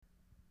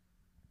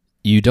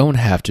You don't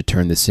have to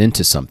turn this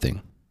into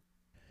something.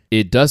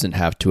 It doesn't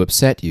have to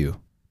upset you.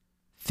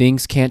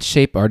 Things can't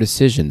shape our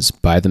decisions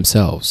by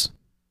themselves.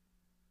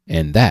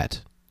 And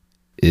that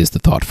is the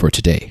thought for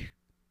today.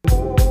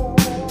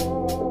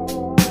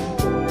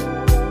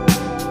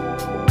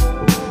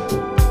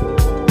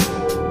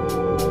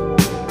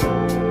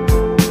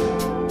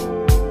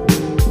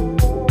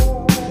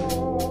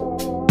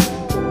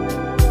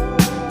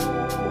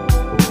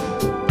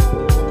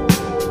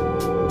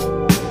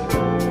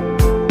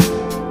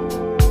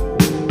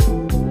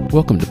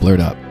 Welcome to Blurred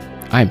Up.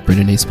 I'm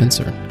Brendan A.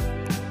 Spencer.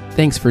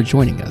 Thanks for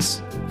joining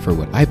us for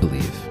what I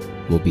believe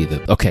will be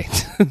the... Okay,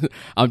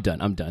 I'm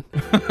done.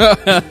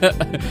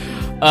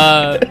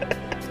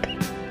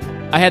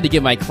 I had to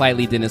get my Clyde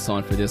Lee Dennis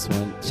on for this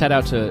one. Shout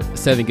out to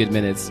 7 Good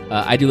Minutes.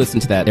 I do listen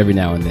to that every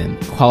now and then.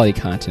 Quality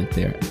content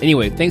there.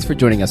 Anyway, thanks for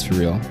joining us for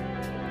real.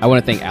 I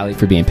want to thank Allie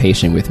for being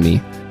patient with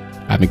me.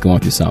 I've been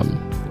going through something.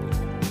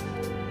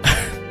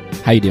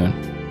 How you doing?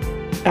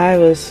 I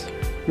was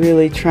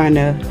really trying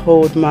to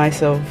hold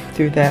myself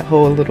through that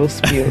whole little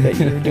spiel that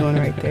you were doing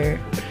right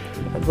there.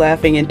 I was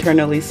laughing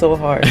internally so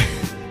hard.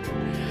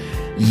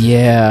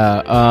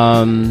 Yeah.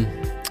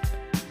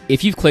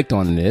 If you've clicked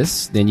on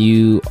this, then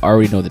you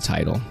already know the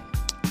title.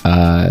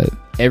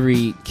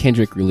 Every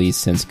Kendrick release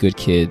since Good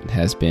Kid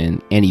has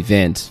been an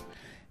event.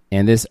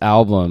 And this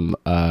album,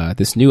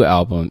 this new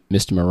album,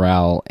 Mr.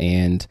 Morale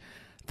and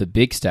the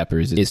Big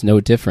Steppers, is no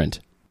different.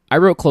 I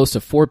wrote close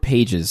to 4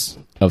 pages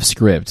of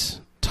script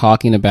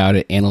talking about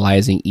it,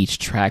 analyzing each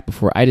track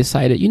before I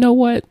decided, you know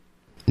what?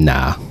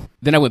 Nah.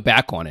 Then I went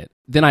back on it.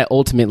 Then I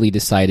ultimately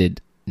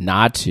decided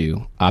not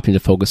to, opting to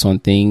focus on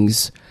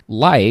things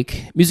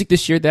like music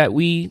this year that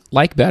we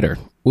like better.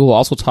 We will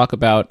also talk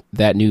about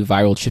that new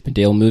viral Chip and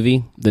Dale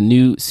movie, the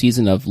new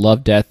season of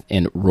Love, Death,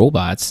 and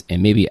Robots,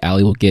 and maybe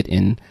Allie will get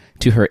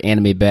into her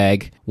anime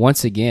bag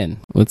once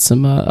again with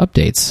some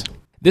updates.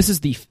 This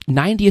is the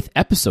 90th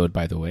episode,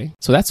 by the way,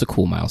 so that's a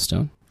cool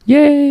milestone.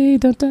 Yay!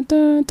 Dun, dun,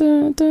 dun,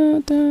 dun,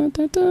 dun, dun,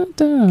 dun, dun,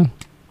 dun.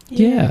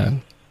 Yeah.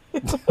 I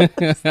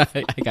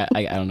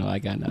don't know. I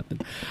got nothing.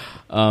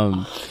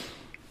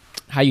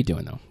 How you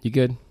doing though? You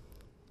good?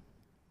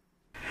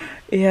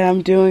 Yeah,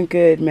 I'm doing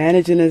good.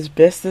 Managing as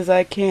best as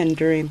I can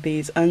during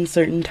these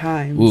uncertain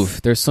times.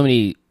 Oof, there's so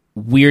many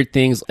weird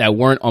things that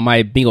weren't on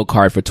my bingo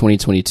card for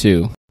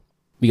 2022.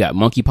 We got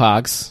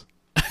monkeypox.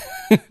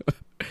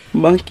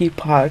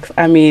 Monkeypox.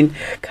 I mean,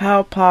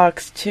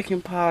 cowpox,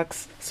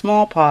 chickenpox,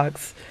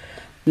 smallpox.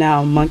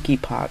 Now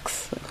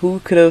monkeypox. Who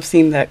could have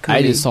seen that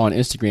coming? I just saw on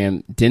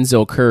Instagram,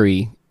 Denzel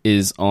Curry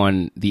is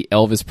on the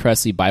Elvis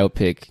Presley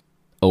biopic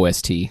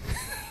OST.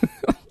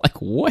 Like,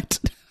 what?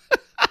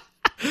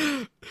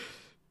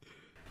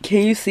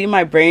 Can you see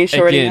my brain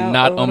shorting out? Again,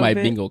 not on my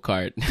bit? bingo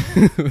card.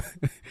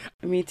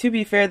 I mean, to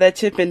be fair, that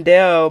Chip and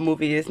Dale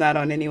movie is not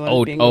on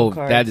anyone's bingo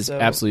card. That is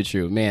absolutely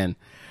true. Man,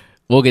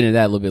 we'll get into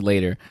that a little bit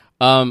later.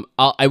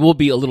 I will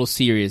be a little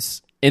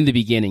serious in the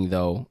beginning,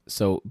 though,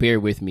 so bear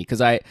with me, because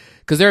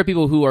there are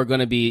people who are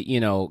going to be,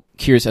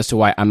 curious as to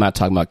why I'm not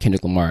talking about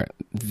Kendrick Lamar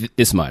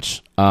this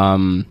much.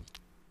 And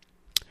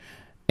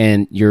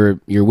your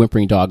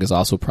whimpering dog is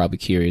also probably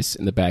curious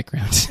in the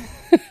background.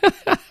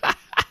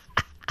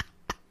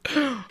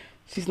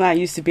 She's not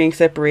used to being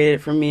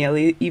separated from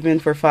me, even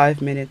for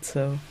 5 minutes,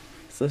 so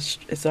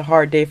it's a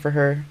hard day for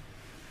her.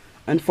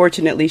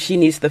 Unfortunately, she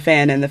needs the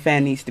fan, and the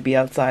fan needs to be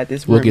outside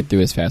this room. We'll get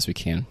through as fast as we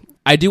can.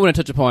 I do want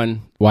to touch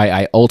upon why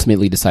I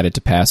ultimately decided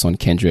to pass on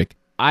Kendrick.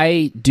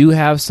 I do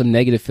have some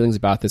negative feelings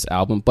about this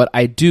album, but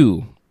I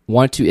do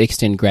want to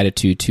extend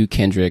gratitude to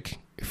Kendrick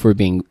for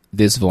being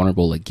this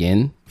vulnerable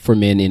again for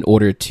men in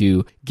order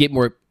to get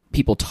more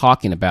people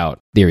talking about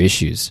their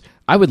issues.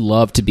 I would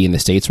love to be in the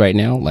States right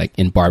now, like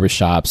in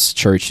barbershops,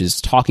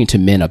 churches, talking to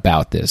men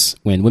about this.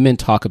 When women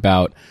talk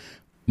about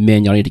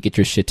men, y'all need to get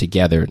your shit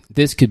together,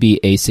 this could be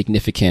a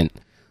significant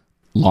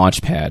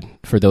launch pad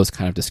for those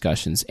kind of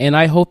discussions. And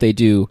I hope they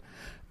do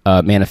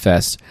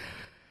manifest.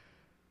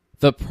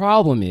 The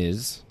problem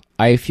is,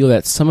 I feel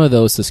that some of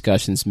those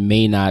discussions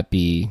may not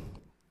be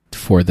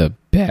for the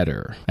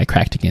better. I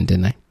cracked again,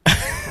 didn't I?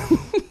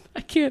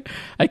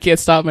 I can't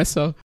stop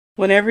myself.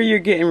 Whenever you're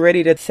getting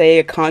ready to say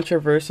a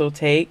controversial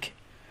take,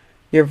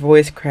 your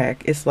voice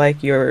crack. It's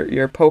like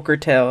your poker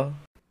tell.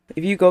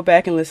 If you go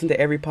back and listen to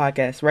every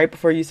podcast, right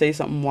before you say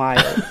something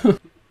wild,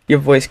 your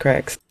voice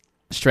cracks.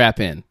 Strap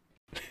in.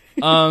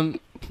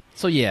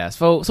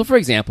 So for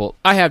example,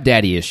 I have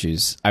daddy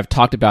issues. I've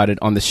talked about it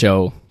on the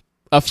show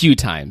a few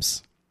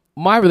times.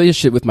 My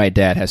relationship with my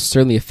dad has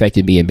certainly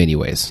affected me in many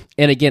ways.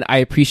 And again, I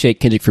appreciate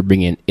Kendrick for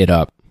bringing it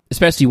up,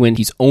 especially when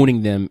he's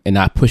owning them and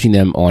not pushing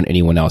them on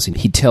anyone else. And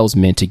he tells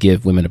men to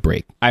give women a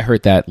break. I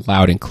heard that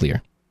loud and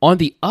clear. On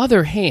the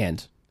other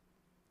hand,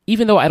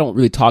 even though I don't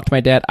really talk to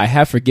my dad, I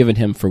have forgiven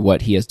him for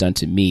what he has done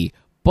to me.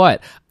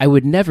 But I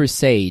would never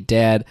say,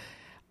 Dad,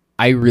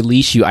 I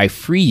release you, I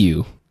free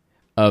you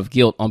of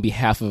guilt on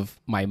behalf of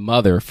my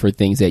mother for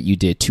things that you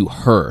did to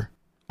her.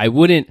 I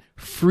wouldn't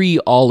free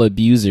all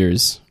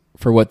abusers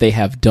for what they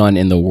have done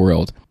in the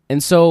world.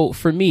 And so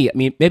for me, I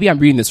mean, maybe I'm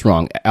reading this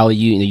wrong. Ali,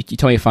 you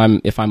tell me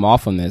if I'm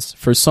off on this.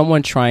 For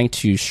someone trying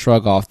to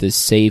shrug off this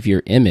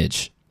savior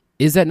image,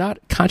 is that not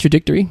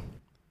contradictory?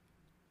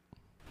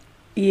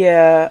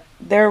 Yeah,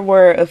 there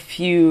were a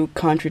few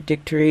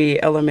contradictory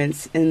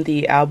elements in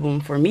the album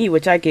for me,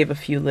 which I gave a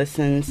few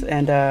listens,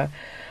 and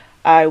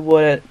I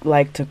would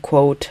like to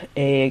quote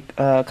a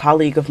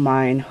colleague of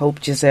mine,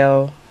 Hope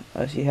Giselle.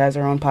 She has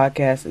her own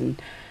podcast,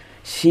 and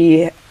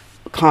she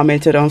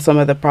commented on some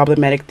of the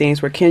problematic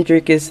things where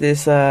Kendrick is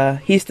this,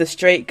 he's the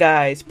straight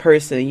guy's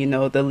person, you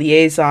know, the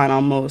liaison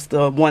almost,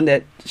 the one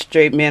that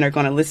straight men are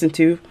going to listen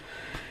to,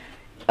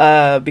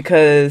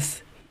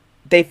 because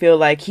they feel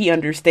like he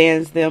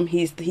understands them.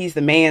 He's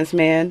the man's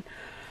man.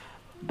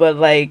 But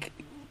like,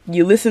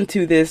 you listen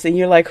to this and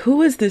you're like,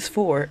 who is this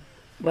for?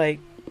 Like,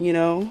 you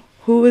know,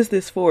 who is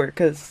this for?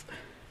 Because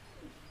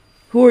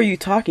who are you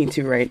talking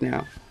to right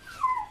now?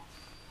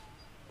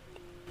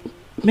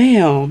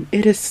 Ma'am,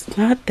 it is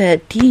not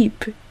that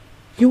deep.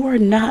 You are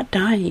not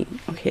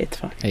dying. Okay, it's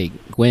fine. Hey,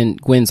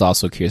 Gwen's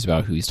also curious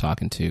about who he's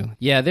talking to.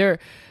 Yeah, there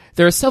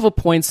are several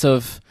points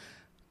of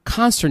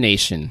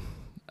consternation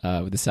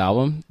with this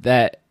album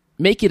that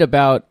make it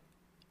about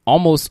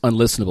almost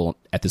unlistenable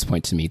at this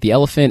point to me. The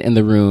elephant in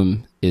the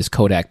room is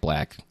Kodak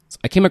Black.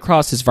 I came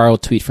across his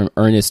viral tweet from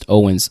Ernest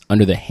Owens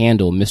under the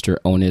handle Mr.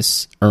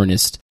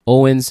 Ernest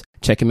Owens.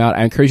 Check him out.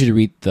 I encourage you to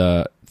read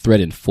the thread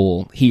in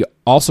full. He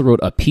also wrote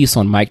a piece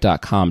on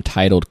Mic.com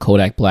titled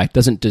Kodak Black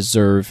Doesn't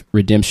Deserve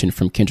Redemption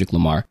from Kendrick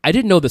Lamar. I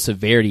didn't know the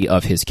severity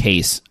of his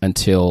case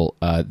until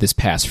this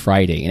past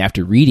Friday, and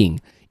after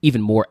reading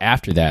even more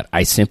after that,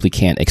 I simply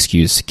can't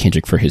excuse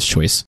Kendrick for his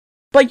choice.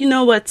 But you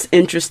know what's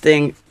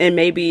interesting, and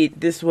maybe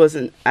this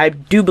wasn't, I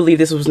do believe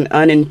this was an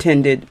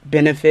unintended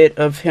benefit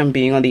of him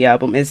being on the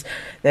album, is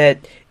that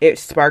it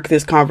sparked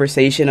this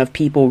conversation of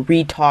people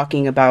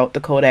re-talking about the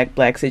Kodak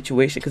Black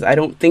situation, because I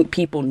don't think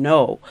people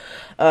know.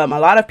 A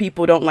lot of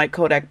people don't like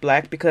Kodak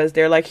Black because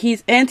they're like,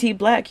 he's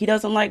anti-black, he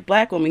doesn't like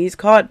black women, he's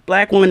called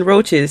black woman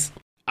roaches.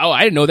 Oh,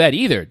 I didn't know that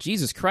either.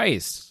 Jesus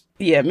Christ.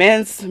 Yeah,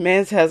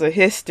 Mans has a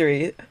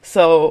history,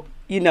 so,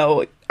 you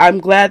know, I'm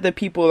glad that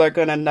people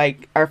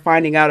are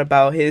finding out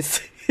about his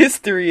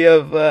history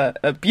of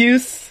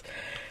abuse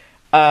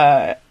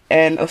and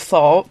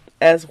assault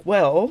as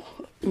well,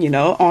 you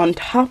know, on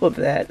top of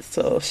that.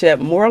 So shed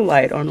more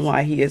light on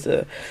why he is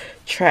a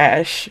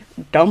trash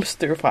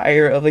dumpster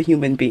fire of a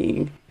human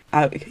being.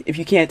 If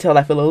you can't tell,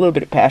 I feel a little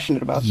bit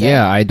passionate about that.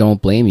 Yeah, I don't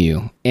blame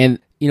you. And,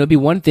 you know, it'd be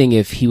one thing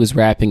if he was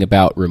rapping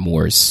about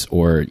remorse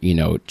or, you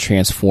know,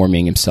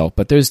 transforming himself,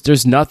 but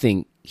there's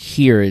nothing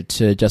here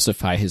to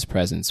justify his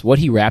presence. What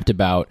he rapped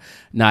about,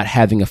 not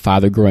having a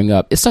father growing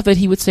up, is stuff that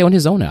he would say on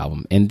his own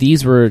album. And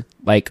these were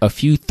like a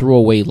few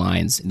throwaway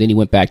lines. And then he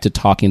went back to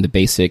talking the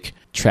basic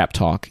trap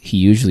talk he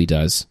usually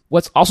does.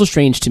 What's also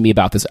strange to me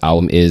about this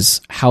album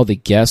is how the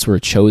guests were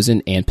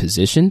chosen and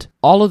positioned.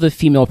 All of the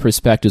female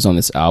perspectives on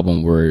this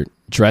album were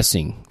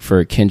dressing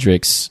for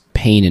Kendrick's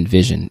pain and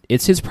vision.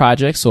 It's his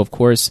project, so of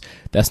course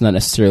that's not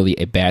necessarily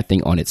a bad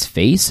thing on its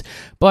face,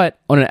 but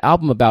on an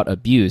album about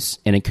abuse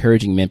and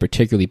encouraging men,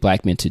 particularly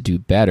black men, to do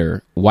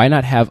better, why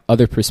not have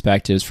other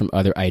perspectives from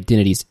other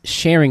identities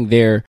sharing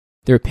their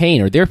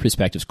pain or their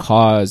perspectives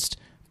caused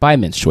by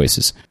men's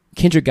choices?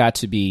 Kendrick got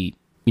to be,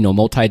 you know,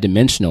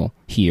 multi-dimensional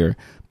here,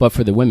 but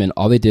for the women,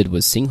 all they did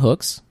was sing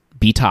hooks,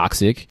 be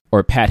toxic,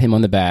 or pat him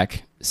on the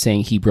back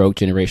saying he broke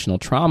generational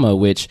trauma,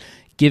 which,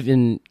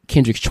 given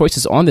Kendrick's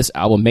choices on this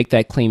album, make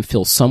that claim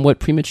feel somewhat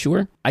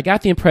premature. I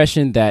got the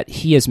impression that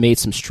he has made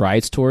some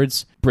strides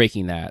towards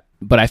breaking that,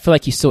 but I feel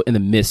like he's still in the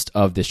midst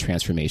of this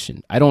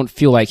transformation. I don't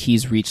feel like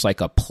he's reached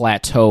like a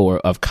plateau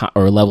or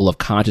a level of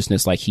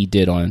consciousness like he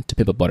did on To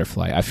Pimp a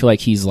Butterfly. I feel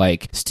like he's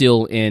like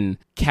still in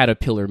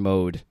caterpillar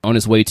mode on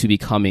his way to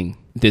becoming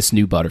this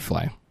new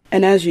butterfly.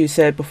 And as you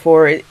said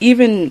before,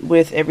 even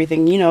with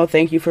everything, you know,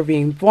 thank you for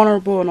being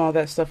vulnerable and all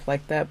that stuff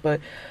like that, but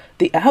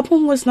the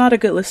album was not a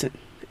good listen.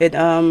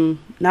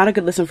 Not a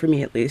good listen for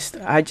me, at least.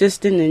 I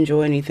just didn't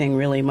enjoy anything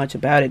really much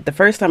about it. The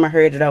first time I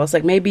heard it, I was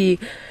like, maybe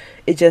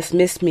it just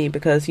missed me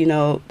because, you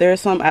know, there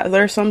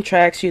are some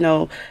tracks, you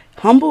know,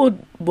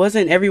 Humbled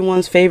wasn't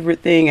everyone's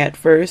favorite thing at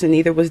first, and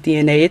neither was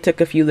DNA. It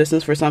took a few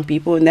listens for some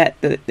people, and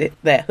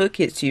that hook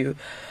hits you.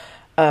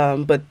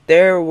 But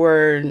there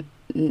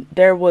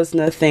was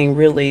nothing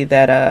really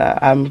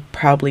that I'm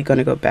probably going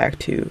to go back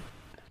to.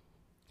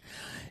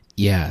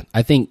 Yeah,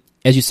 I think,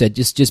 as you said,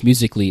 just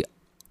musically,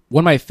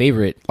 one of my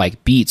favorite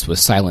like beats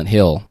was Silent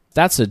Hill.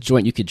 That's a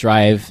joint you could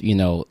drive, you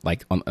know,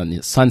 like on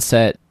the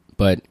sunset,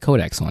 but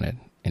Kodak's on it,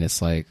 and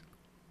it's like,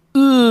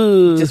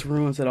 ooh, it just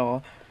ruins it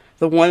all.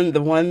 The one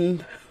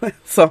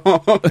song,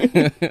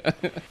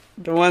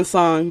 the one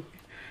song,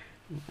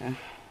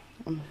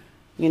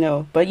 you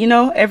know. But you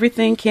know,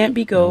 everything can't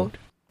be gold.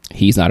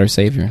 He's not our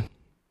savior.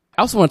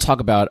 I also want to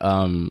talk about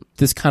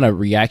this kind of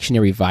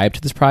reactionary vibe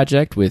to this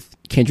project, with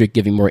Kendrick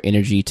giving more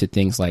energy to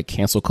things like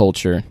cancel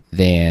culture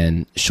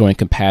than showing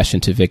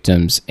compassion to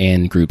victims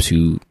and groups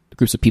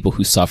of people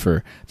who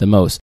suffer the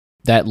most.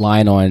 That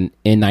line on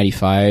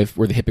N95,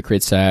 where the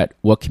hypocrites at,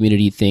 what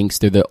community thinks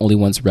they're the only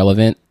ones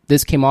relevant,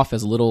 this came off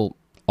as a little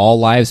all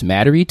lives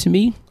mattery to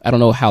me. I don't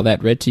know how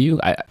that read to you.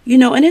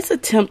 In his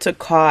attempt to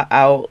call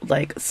out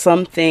like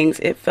some things,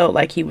 it felt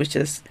like he was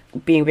just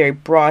being very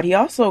broad. He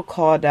also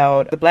called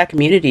out the Black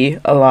community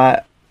a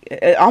lot.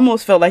 It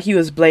almost felt like he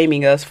was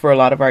blaming us for a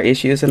lot of our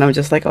issues, and I'm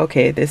just like,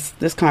 okay,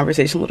 this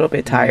conversation a little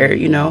bit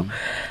tired,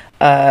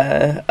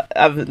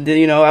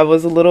 I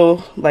was a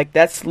little like,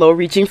 that's low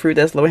reaching fruit,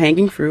 that's low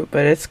hanging fruit,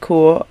 but it's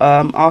cool.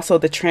 Also,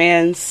 the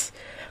trans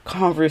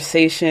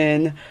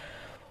conversation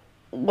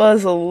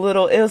was a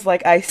little, it was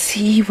like, I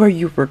see where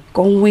you were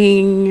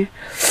going,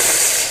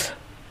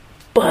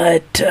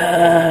 but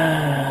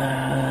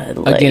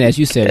again, as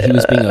you said, he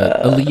was being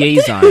a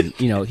liaison.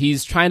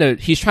 He's trying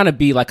to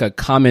be like a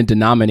common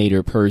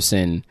denominator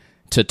person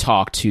to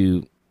talk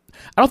to.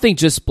 I don't think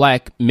just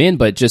Black men,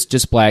 but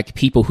just Black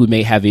people who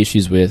may have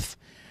issues with.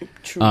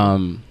 True.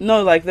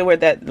 No, like the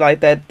word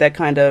that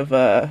kind of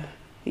the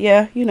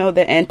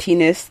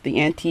antiness, the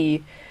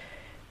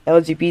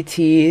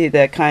anti-LGBT,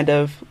 that kind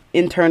of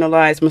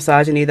internalized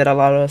misogyny that a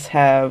lot of us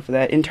have,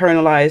 that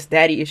internalized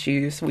daddy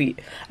issues.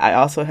 I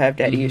also have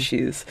daddy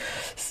issues,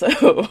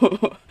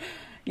 so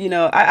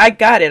I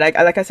got it.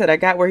 Like I said, I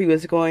got where he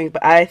was going,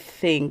 but I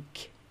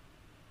think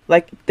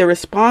like the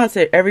response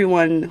that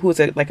everyone who's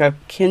like a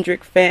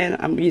Kendrick fan,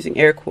 I'm using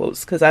air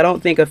quotes because I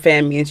don't think a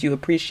fan means you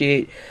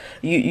appreciate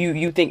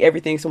you think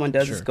everything someone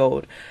does is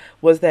gold,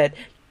 was that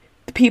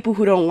people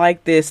who don't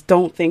like this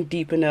don't think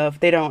deep enough.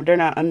 They're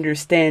not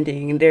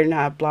understanding. They're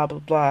not blah, blah,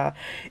 blah.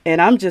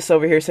 And I'm just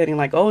over here saying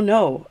like, oh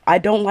no, I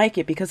don't like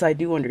it because I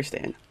do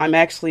understand. I'm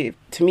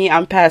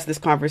past this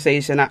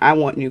conversation. I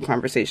want new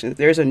conversations.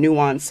 There's a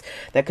nuance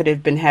that could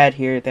have been had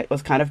here that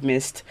was kind of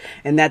missed.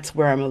 And that's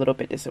where I'm a little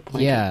bit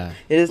disappointed. Yeah.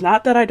 It is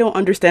not that I don't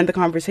understand the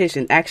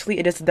conversation. Actually,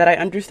 it is that I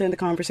understand the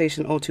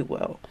conversation all too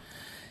well.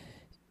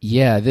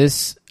 Yeah,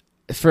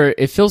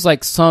 it feels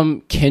like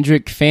some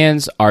Kendrick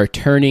fans are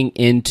turning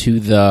into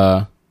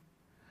the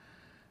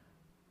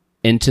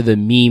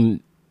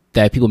meme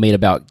that people made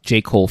about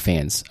J. Cole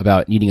fans,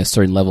 about needing a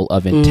certain level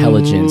of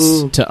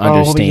intelligence to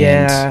understand. Oh,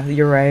 yeah,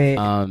 you're right.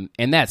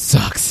 And that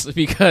sucks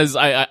because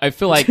I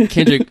feel like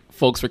Kendrick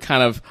folks were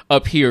kind of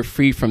up here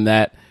free from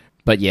that.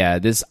 But yeah,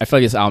 I feel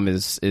like this album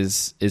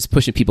is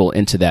pushing people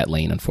into that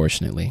lane,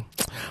 unfortunately.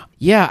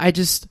 Yeah,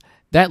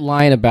 that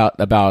line about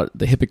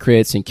the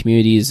hypocrites and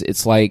communities,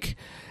 it's like,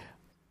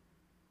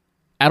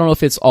 I don't know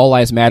if it's all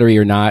lives matter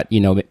or not.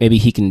 Maybe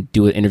he can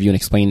do an interview and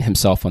explain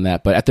himself on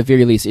that. But at the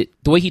very least,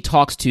 the way he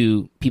talks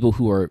to people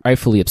who are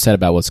rightfully upset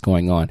about what's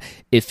going on,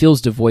 it feels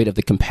devoid of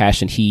the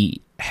compassion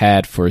he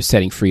had for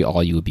setting free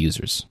all you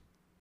abusers.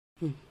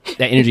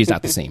 That energy is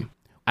not the same.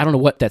 I don't know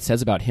what that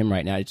says about him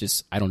right now. I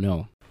don't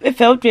know. It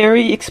felt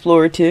very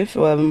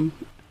explorative.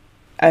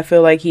 I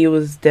feel like he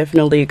was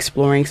definitely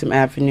exploring some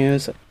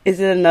avenues. Is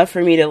it enough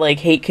for me to like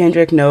hate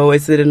Kendrick? No.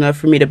 Is it enough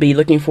for me to be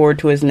looking forward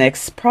to his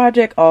next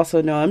project?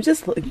 Also, no. I'm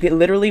just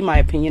literally, my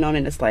opinion on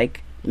it is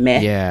like meh.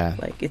 Yeah.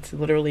 Like it's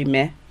literally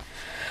meh.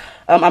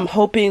 I'm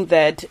hoping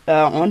that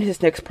on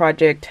his next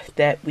project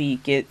that we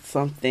get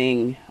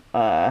something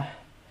better.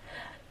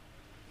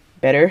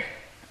 If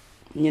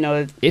he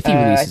releases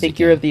I think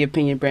you're of the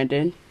opinion,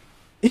 Brendan.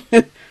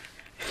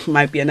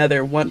 Might be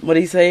another one. What do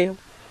you say?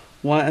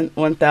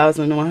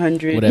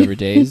 1,100 whatever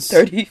days.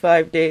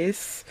 35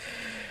 days.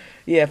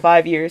 Yeah,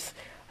 5 years.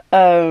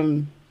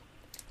 I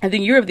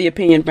think you're of the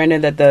opinion, Brendan,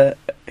 that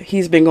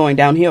he's been going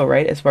downhill,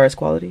 right, as far as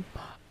quality.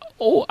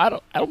 Oh, I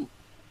don't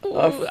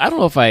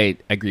know if I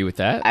agree with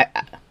that.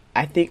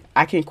 I think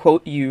I can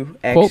quote you.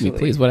 Actually, quote me,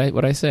 please.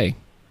 What I say?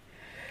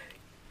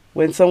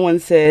 When someone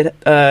said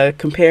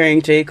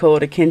comparing J. Cole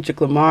to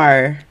Kendrick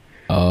Lamar.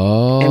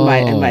 Oh,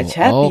 in my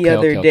chat the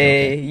other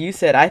day, you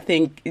said, I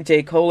think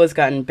J. Cole has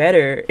gotten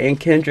better and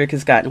Kendrick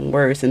has gotten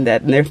worse, and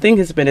that their thing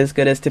has been as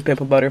good as To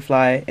Pimp a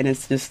Butterfly, and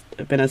it's just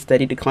been a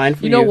steady decline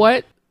for you. You know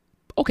what?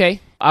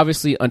 Okay.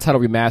 Obviously,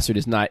 Untitled Remastered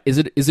is not... Is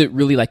it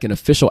really like an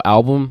official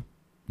album?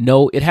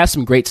 No, it has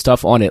some great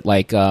stuff on it,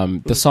 like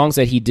the songs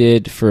that he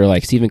did for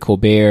like Stephen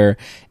Colbert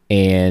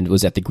and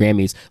was at the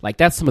Grammys. Like,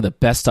 that's some of the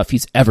best stuff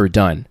he's ever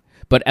done.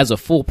 But as a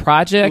full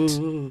project,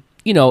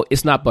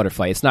 it's not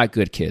Butterfly. It's not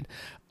Good Kid.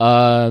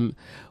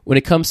 When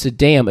it comes to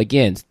Damn,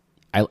 again,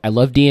 I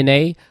love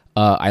DNA.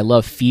 I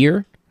love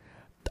Fear.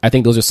 I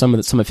think those are some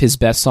of his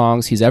best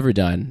songs he's ever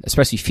done,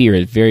 especially Fear,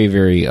 a very,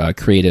 very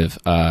creative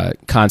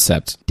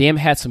concept. Damn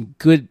had some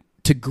good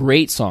to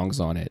great songs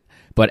on it,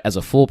 but as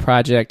a full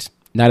project,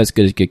 not as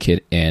good as Good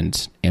Kid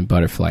and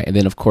Butterfly. And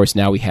then, of course,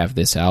 now we have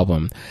this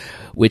album,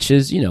 which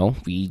is,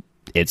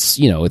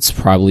 it's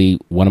probably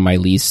one of my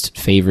least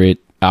favorite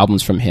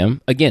albums from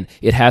him. Again,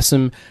 it has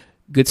some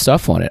good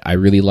stuff on it. I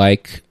really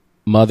like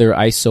Mother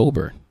I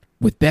Sober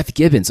with Beth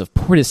Gibbons of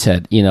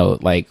Portishead.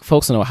 Like,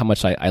 folks don't know how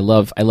much I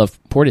love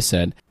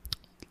Portishead.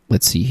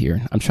 Let's see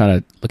here. I'm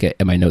trying to look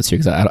at my notes here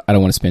because I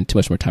don't want to spend too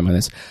much more time on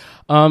this.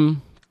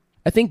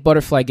 I think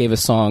Butterfly gave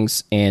us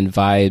songs and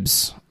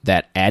vibes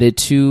that added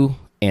to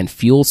and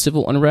fueled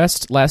civil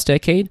unrest last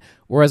decade,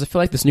 whereas I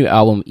feel like this new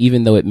album,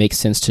 even though it makes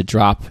sense to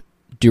drop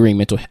during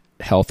Mental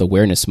Health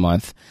Awareness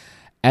Month,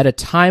 at a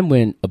time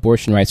when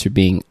abortion rights are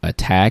being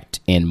attacked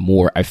and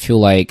more, I feel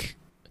like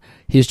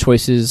his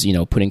choices,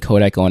 putting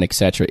Kodak on,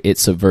 etc., it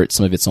subverts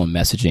some of its own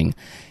messaging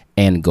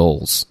and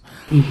goals,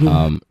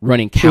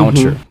 running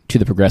counter to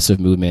the progressive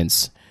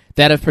movements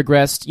that have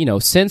progressed,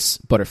 since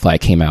Butterfly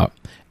came out.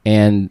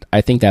 And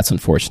I think that's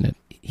unfortunate.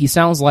 He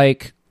sounds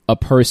like a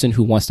person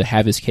who wants to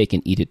have his cake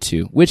and eat it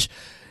too, which,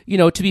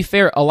 to be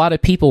fair, a lot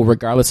of people,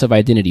 regardless of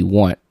identity,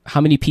 want. How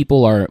many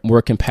people are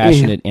more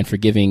compassionate and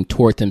forgiving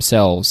toward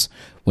themselves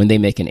when they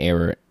make an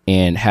error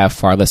and have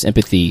far less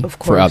empathy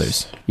for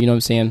others? You know what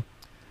I'm saying?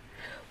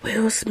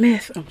 Will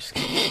Smith. I'm just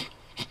kidding.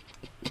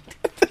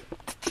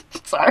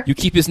 Sorry. You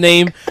keep his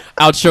name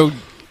out your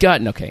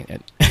gut. Okay.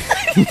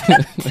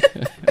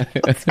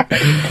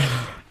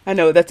 I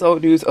know, that's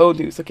old news.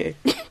 Okay.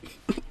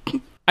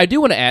 I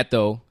do want to add,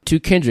 though, to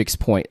Kendrick's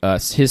point,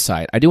 his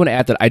side, I do want to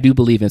add that I do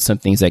believe in some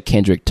things that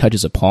Kendrick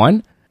touches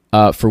upon.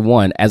 For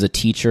one, as a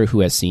teacher who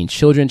has seen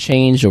children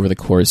change over the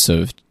course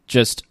of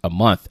just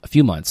a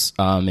few months,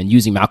 and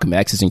using Malcolm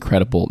X's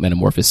incredible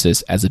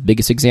metamorphosis as the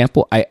biggest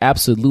example, I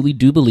absolutely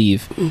do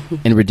believe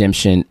in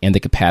redemption and the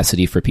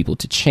capacity for people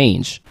to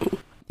change.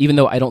 Even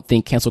though I don't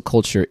think cancel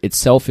culture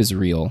itself is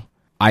real,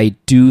 I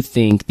do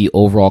think the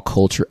overall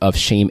culture of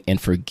shame and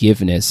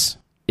forgiveness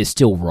is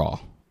still raw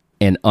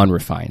and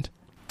unrefined.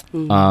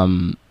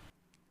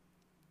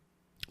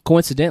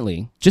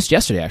 Coincidentally, just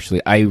yesterday,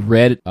 actually, I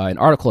read an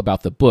article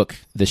about the book,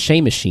 The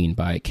Shame Machine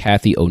by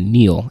Kathy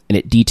O'Neill, and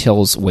it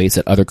details ways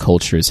that other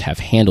cultures have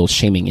handled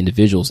shaming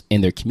individuals in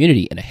their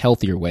community in a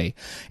healthier way.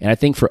 And I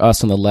think for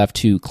us on the left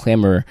to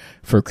clamor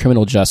for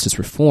criminal justice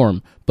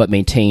reform, but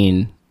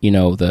maintain,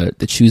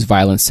 the choose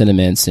violence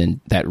sentiments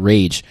and that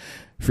rage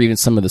for even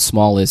some of the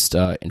smallest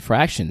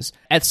infractions,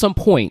 at some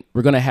point,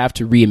 we're going to have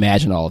to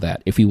reimagine all of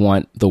that if we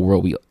want the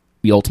world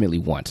we ultimately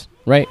want,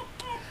 right?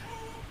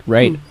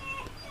 Right?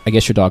 I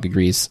guess your dog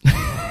agrees.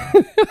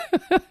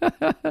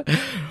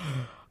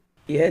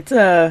 Yeah, it's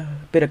a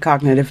bit of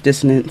cognitive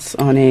dissonance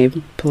on a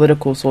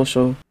political,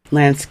 social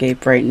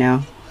landscape right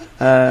now.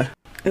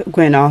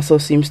 Gwen also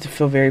seems to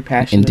feel very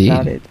passionate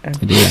about it.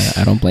 Indeed,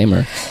 I don't blame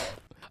her.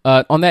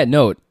 On that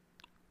note,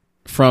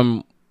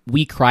 from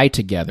We Cry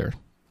Together.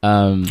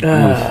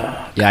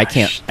 I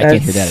can't hear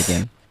that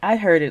again. I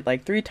heard it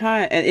like 3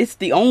 times, and it's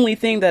the only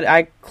thing that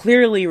I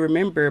clearly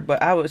remember,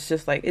 but I was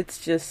just like,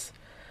 it's just...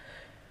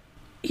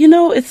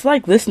 it's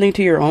like listening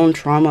to your own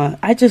trauma.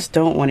 I just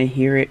don't want to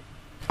hear it,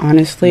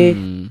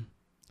 honestly.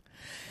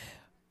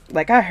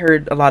 Like, I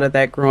heard a lot of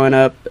that growing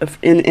up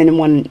in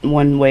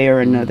one way or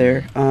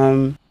another.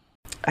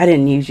 I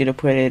didn't need you to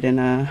put it in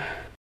a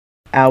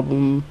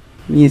album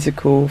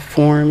musical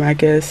form, I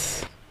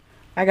guess.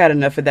 I got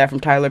enough of that from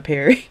Tyler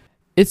Perry.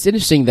 It's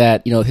interesting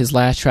that, his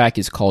last track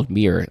is called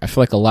Mirror. I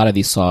feel like a lot of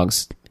these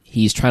songs,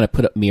 he's trying to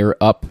put a mirror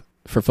up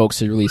for folks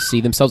to really see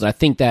themselves. And I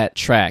think that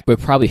track would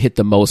probably hit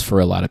the most for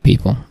a lot of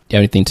people. Do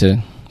you have anything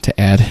to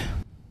add?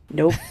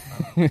 Nope.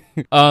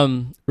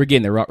 We're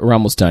getting there. We're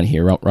almost done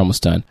here. We're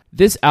almost done.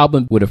 This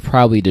album would have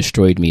probably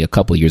destroyed me a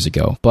couple years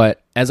ago.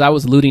 But as I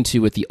was alluding to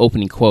with the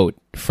opening quote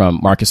from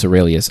Marcus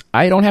Aurelius,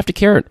 I don't have to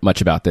care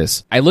much about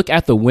this. I look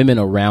at the women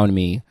around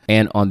me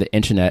and on the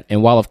internet,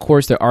 and while of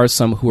course there are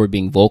some who are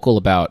being vocal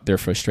about their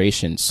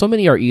frustration, so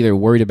many are either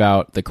worried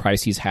about the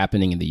crises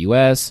happening in the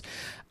U.S.,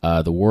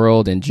 the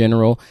world in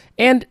general,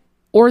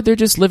 or they're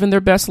just living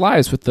their best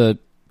lives with the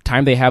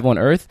time they have on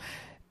Earth.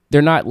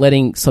 They're not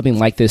letting something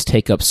like this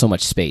take up so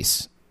much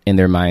space in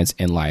their minds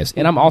and lives.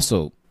 And I'm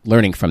also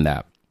learning from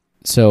that.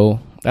 So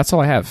that's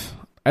all I have.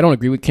 I don't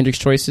agree with Kendrick's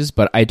choices,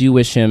 but I do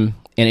wish him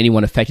and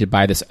anyone affected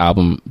by this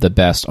album the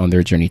best on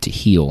their journey to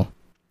heal.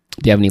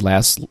 Do you have any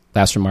last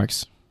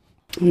remarks?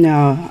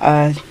 No,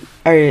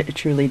 I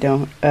truly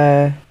don't.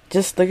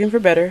 Just looking for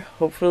better.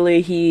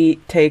 Hopefully he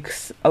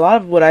takes a lot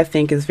of what I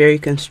think is very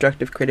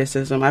constructive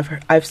criticism.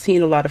 I've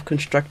seen a lot of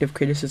constructive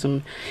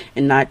criticism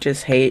and not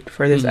just hate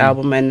for this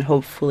album, and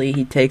hopefully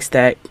he takes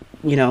that,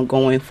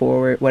 going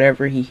forward,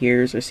 whatever he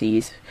hears or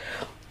sees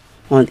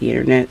on the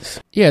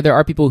internet. Yeah, there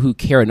are people who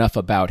care enough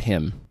about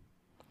him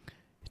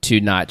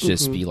to not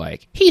just be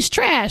like, he's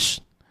trash.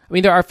 I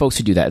mean, there are folks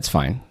who do that. It's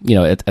fine.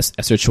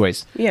 It's their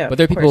choice. Yeah, but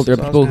there are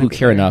people who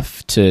care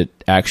enough to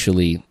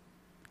actually,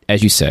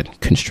 as you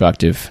said,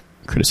 constructive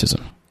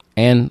criticism.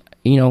 And,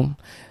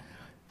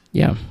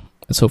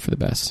 let's hope for the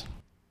best.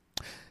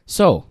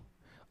 So,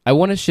 I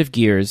want to shift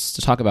gears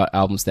to talk about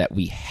albums that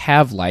we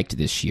have liked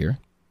this year.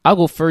 I'll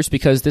go first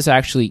because this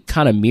actually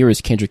kind of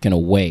mirrors Kendrick in a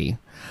way.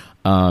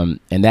 And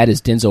that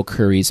is Denzel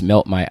Curry's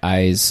Melt My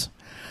Eyes,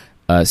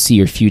 See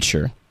Your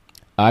Future.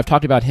 I've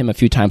talked about him a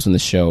few times on the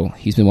show.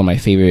 He's been one of my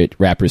favorite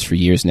rappers for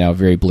years now,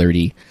 very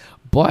blurty.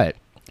 But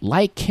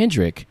like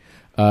Kendrick,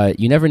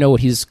 you never know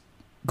what he's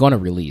going to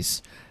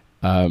release.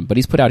 But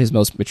he's put out his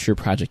most mature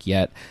project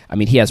yet. I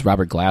mean, he has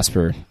Robert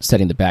Glasper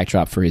setting the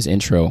backdrop for his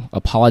intro,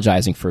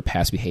 apologizing for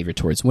past behavior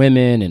towards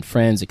women and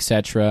friends,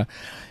 etc.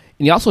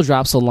 And he also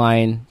drops a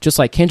line, just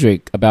like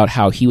Kendrick, about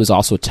how he was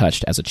also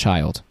touched as a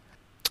child.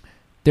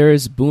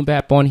 There's boom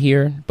bap on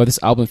here, but this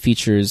album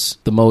features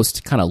the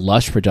most kind of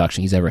lush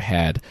production he's ever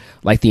had,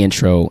 like the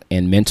intro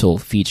and Mental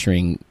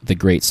featuring the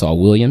great Saul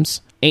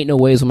Williams. Ain't No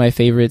Way is one of my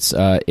favorites.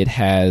 It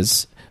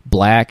has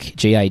Black,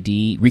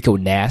 JID, Rico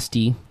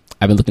Nasty.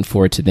 I've been looking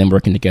forward to them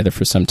working together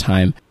for some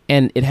time.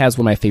 And it has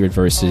one of my favorite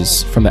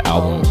verses from the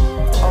album.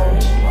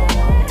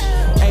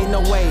 Ain't no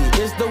way,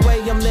 it's the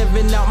way I'm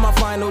living out my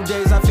final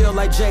days. I feel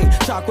like Jay,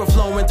 chakra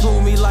flowing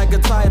through me like a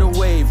tidal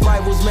wave.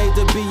 Rivals made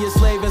to be a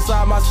slave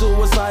inside my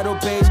suicidal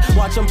page.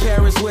 Watch them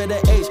Paris with the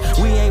H,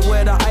 we ain't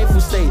where the Eiffel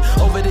State.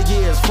 Over the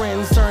years,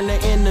 friends turn to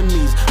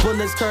enemies.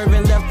 Bullets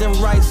curving left and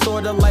right,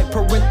 sorta like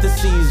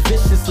parentheses.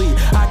 Viciously,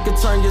 I could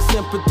turn your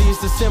sympathies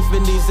to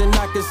symphonies, and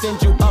I could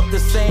send you up the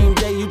same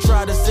day you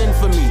try to send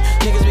for me.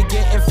 Niggas be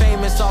getting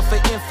famous off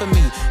of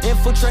infamy.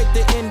 Infiltrate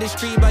the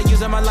industry by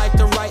using my life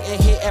to write a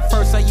hit. At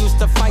first I used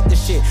to fight the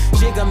shit.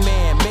 Jigga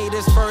Man made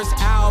his first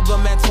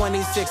album at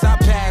 26. I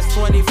passed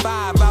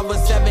 25, I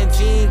was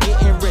 17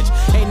 getting rich.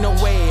 Ain't no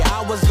way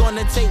I was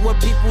gonna take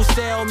what people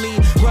sell me.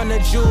 Run the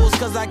jewels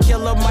cause I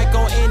kill a mic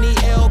on any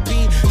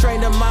LP.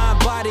 Train the mind,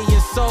 body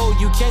and soul,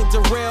 you can't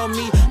derail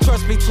me.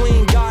 Trust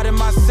between God and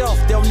myself,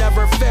 they'll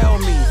never fail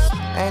me.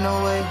 Ain't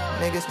no way,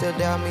 niggas still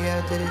doubt me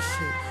after this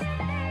shit.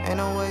 Ain't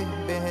no way,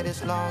 been here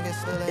this long, it's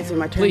still ain't. Is it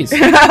my turn? Please.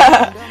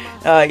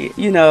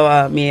 You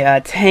know me,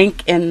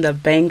 Tank and the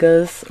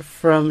Bangers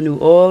from New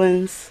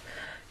Orleans.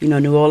 You know,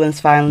 New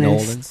Orleans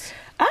finalists.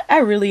 I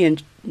really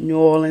enjoy New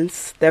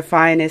Orleans. They're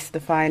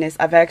the finest.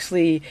 I've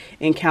actually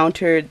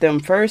encountered them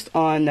first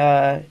on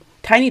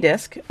Tiny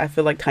Desk. I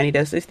feel like Tiny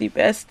Desk is the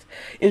best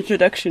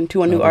introduction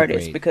to a new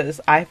artist great.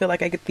 because I feel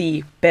like I get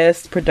the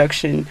best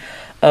production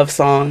of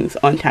songs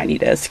on Tiny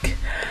Desk.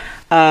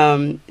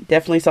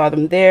 Definitely saw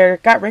them there.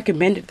 Got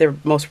recommended their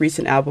most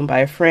recent album by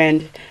a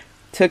friend.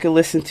 Took a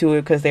listen to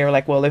it because they were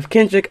like, well, if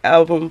Kendrick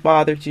album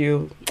bothered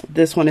you,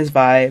 this one is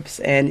vibes.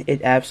 And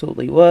it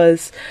absolutely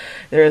was.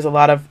 There is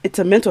it's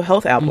a mental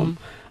health album.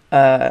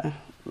 A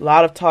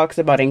lot of talks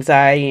about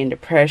anxiety and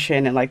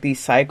depression and like these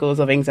cycles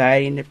of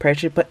anxiety and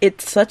depression. But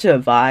it's such a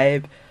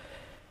vibe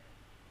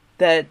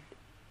that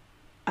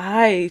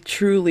I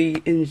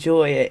truly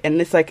enjoy it. And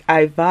it's like,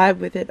 I vibe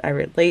with it. I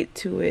relate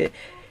to it.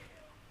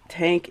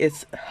 Tank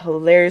is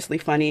hilariously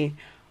funny.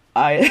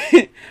 I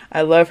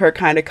love her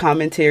kind of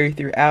commentary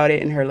throughout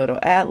it and her little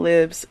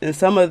ad-libs, and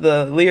some of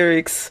the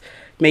lyrics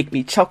make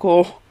me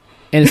chuckle.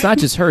 And it's not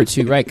just her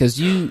too, right? Because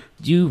you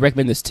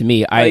recommend this to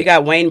me. You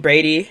got Wayne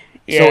Brady.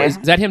 Yeah. So is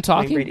that him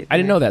talking? I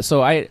didn't know that.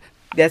 So I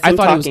thought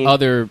talking. It was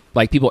other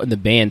like people in the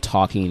band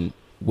talking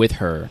with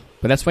her,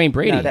 but that's Wayne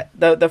Brady.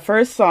 No, the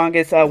first song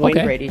is Wayne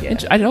Brady. Yeah.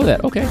 I didn't know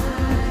that. Okay,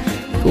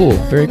 cool,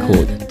 very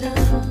cool.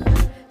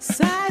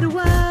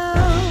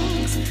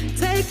 Sidewalks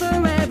take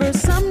forever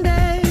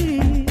someday.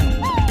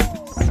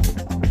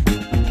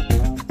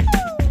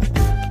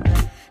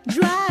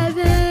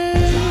 Driving,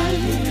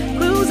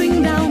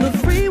 cruising down the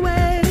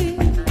freeway.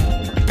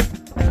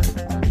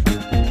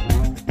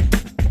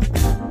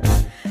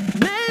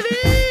 Maybe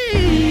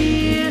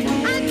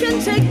I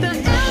can take the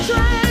L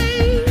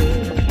train.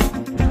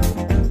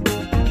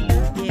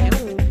 Yeah.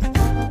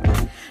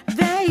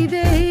 Baby,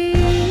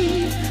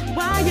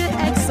 why you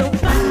act so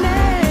funny?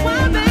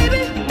 Why,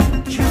 baby?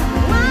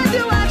 Why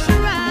do I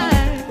try?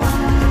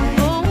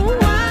 Oh,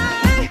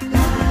 why?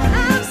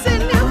 I'm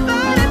sitting here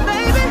fighting,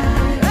 baby.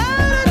 Oh,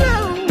 no.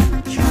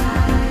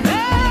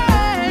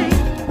 Hey.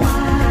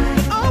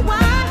 Oh,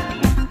 why?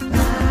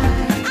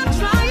 I'm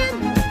trying.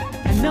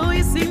 I know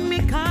you see me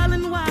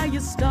calling while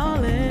you're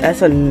stalling.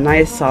 That's a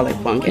nice, solid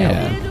funk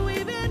album.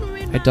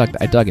 Yeah,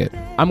 I dug it.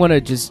 I'm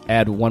gonna just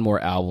add one more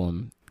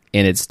album,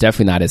 and it's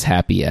definitely not as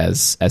happy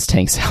as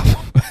Tank's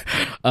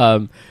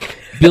album.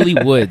 Billy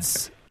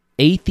Woods,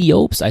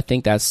 Aethiopes. I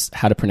think that's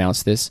how to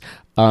pronounce this.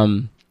 I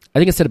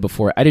think I said it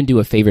before. I didn't do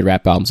a favorite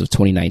rap albums of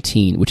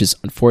 2019, which is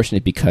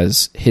unfortunate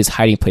because his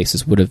Hiding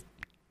Places would have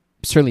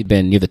certainly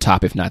been near the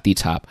top, if not the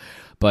top.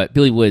 But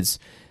Billy Woods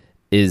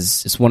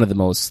is one of the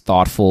most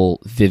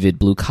thoughtful, vivid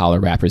blue collar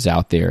rappers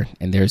out there,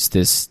 and there's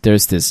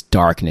this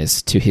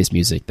darkness to his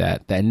music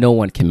that no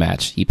one can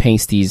match. He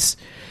paints these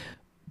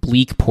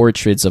bleak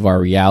portraits of our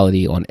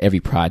reality on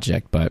every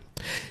project, but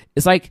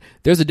it's like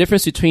there's a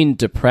difference between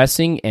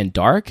depressing and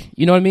dark.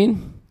 You know what I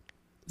mean?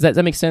 Does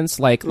that make sense?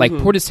 Like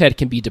Portishead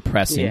can be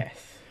depressing, Yes.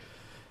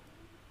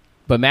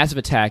 but Massive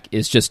Attack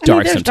is just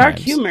dark there's sometimes. dark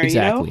humor,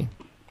 exactly.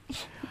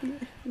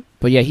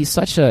 But yeah, he's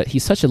such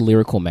a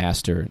lyrical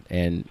master,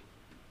 and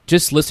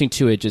just listening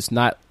to it, just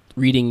not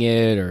reading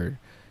it or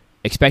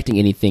expecting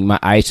anything, my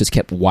eyes just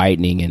kept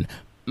widening and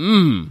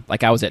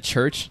like I was at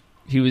church.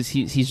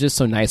 He's just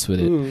so nice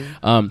with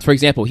it. For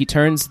example, he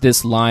turns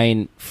this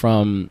line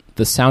from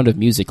The Sound of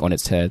Music on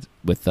its head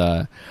with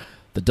the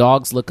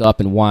dogs look up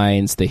and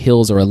whines, the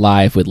hills are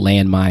alive with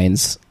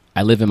landmines.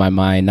 I live in my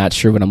mind, not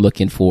sure what I'm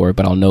looking for,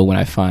 but I'll know when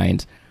I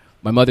find.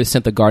 My mother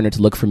sent the gardener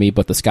to look for me,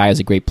 but the sky is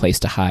a great place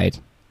to hide.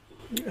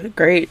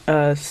 Great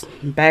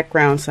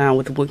background sound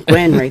with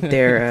Gwen right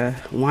there,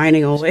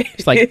 whining away.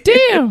 It's like,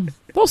 damn,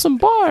 those some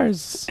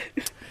bars.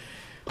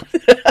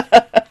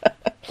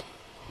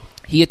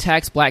 He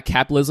attacks black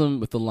capitalism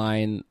with the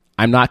line,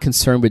 "I'm not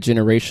concerned with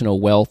generational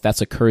wealth.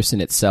 That's a curse in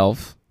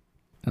itself."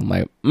 I'm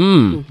like,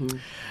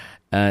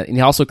 and he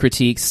also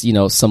critiques,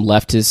 some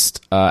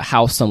leftist,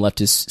 how some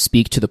leftists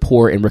speak to the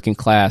poor and working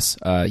class.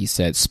 He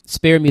said,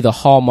 "Spare me the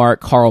Hallmark,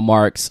 Karl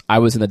Marx. I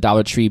was in the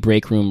Dollar Tree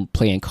break room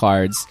playing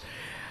cards."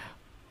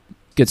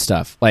 Good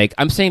stuff. Like,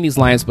 I'm saying these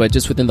lines, but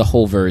just within the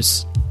whole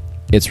verse,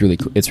 it's really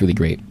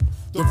great.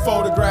 The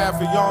photograph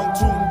of young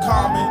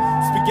Tutankhamun,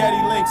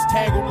 spaghetti links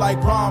tangled like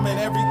ramen,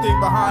 everything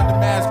behind the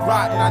mask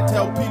rotten. I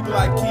tell people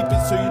I keep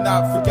it so you're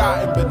not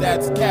forgotten, but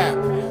that's cap.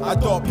 I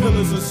thought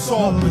pillars of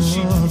salt, but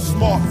she too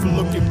smart for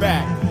looking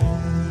back.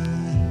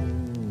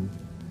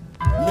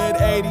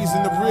 Mid-80s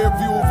in the rear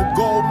view of a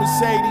gold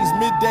Mercedes.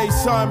 Midday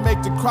sun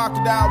make the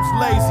crocodiles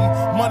lazy.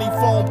 Money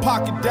phone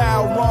pocket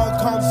dial, wrong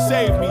come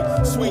save me.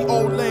 Sweet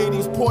old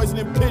ladies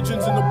poisoning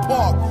pigeons in the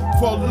park.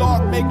 For a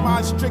lark, make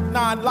my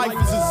strychnine life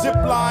is a zip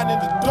line in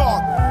the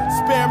dark.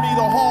 Spare me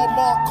the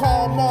Hallmark,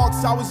 Karl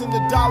Marx. I was in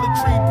the Dollar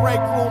Tree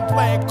break room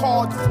playing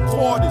cards for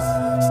quarters.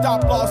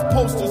 Stop loss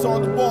posters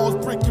on the walls,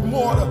 brick and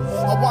mortar.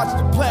 I watched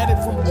the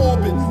planet from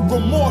orbit,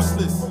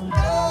 remorseless.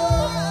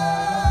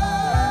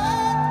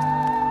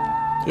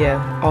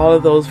 Yeah, all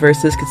of those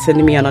verses could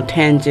send me on a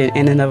tangent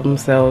in and of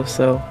themselves.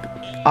 So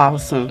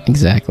awesome.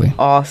 Exactly.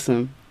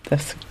 Awesome.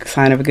 That's a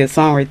sign of a good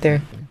song right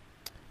there.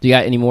 Do you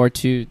got any more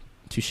to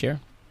share?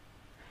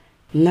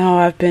 No,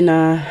 I've been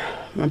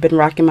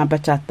rocking my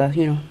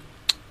bachata,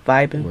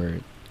 vibing.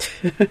 Word.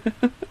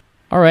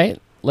 All right,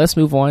 let's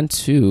move on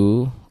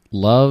to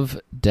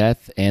Love,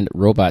 Death, and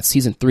Robots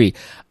Season 3.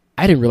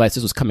 I didn't realize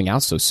this was coming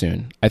out so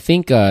soon. I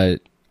think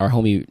our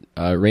homie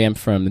Ram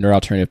from the Nerd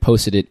Alternative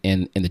posted it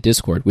in the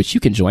Discord, which you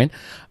can join.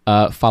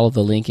 Follow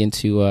the link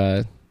into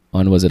on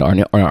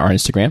our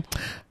Instagram,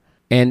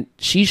 and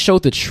she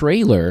showed the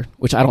trailer,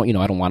 which I don't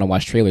want to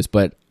watch trailers,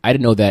 but I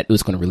didn't know that it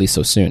was going to release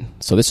so soon.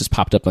 So this just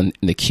popped up in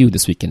the queue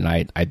this weekend,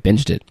 and I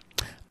binged it.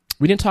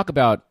 We didn't talk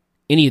about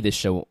any of this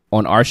show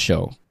on our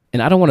show,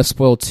 and I don't want to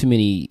spoil too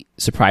many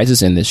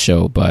surprises in this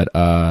show, but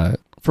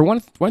for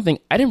one thing,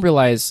 I didn't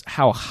realize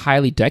how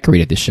highly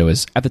decorated this show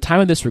is. At the time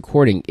of this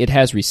recording, it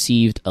has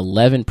received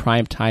 11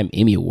 Primetime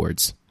Emmy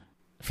Awards.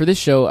 For this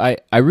show,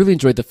 I really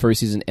enjoyed the first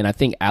season, and I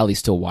think Allie's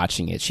still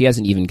watching it. She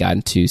hasn't even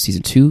gotten to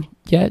season 2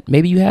 yet.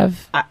 Maybe you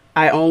have?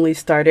 I only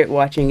started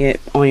watching it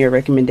on your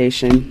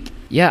recommendation.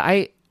 Yeah,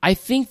 I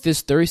think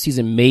this third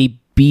season may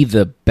be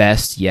the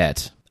best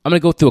yet. I'm going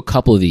to go through a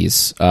couple of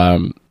these.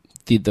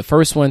 The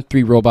first one,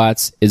 3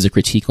 Robots, is a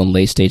critique on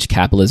late-stage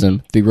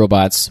capitalism. 3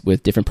 robots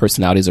with different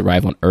personalities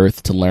arrive on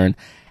Earth to learn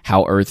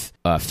how Earth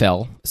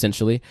fell,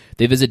 essentially.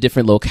 They visit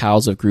different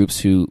locales of groups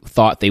who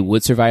thought they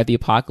would survive the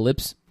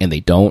apocalypse, and they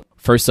don't.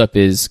 First up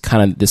is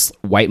kind of this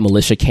white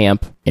militia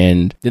camp,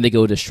 and then they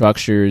go to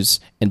structures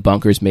and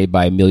bunkers made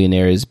by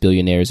millionaires,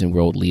 billionaires, and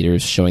world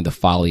leaders, showing the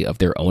folly of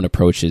their own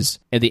approaches.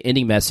 And the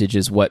ending message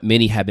is what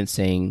many have been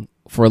saying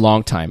for a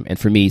long time, and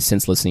for me,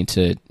 since listening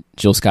to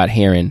Jill Scott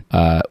Heron,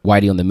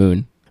 Whitey on the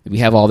Moon. We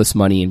have all this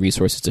money and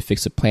resources to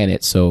fix the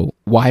planet, so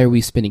why are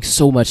we spending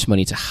so much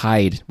money to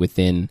hide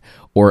within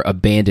or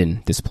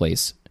abandon this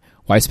place?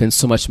 Why spend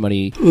so much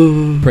money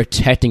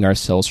protecting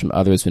ourselves from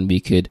others when we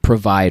could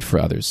provide for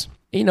others?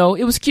 It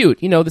was cute.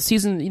 The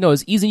season,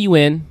 is easing you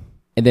in,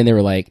 and then they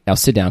were like, now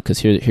sit down, because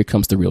here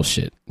comes the real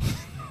shit.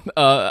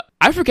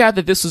 I forgot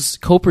that this was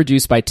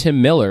co-produced by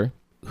Tim Miller,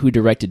 who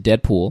directed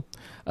Deadpool,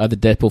 the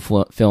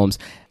Deadpool films,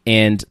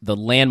 and the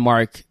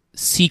landmark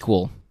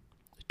sequel,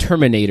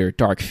 Terminator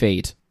Dark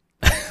Fate.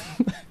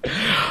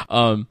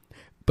 But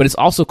it's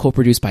also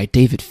co-produced by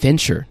David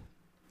Fincher,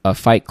 of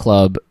Fight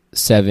Club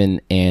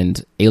 7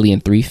 and Alien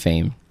 3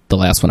 fame. The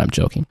last one, I'm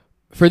joking.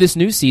 For this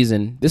new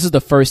season, this is the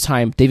first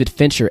time David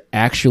Fincher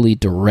actually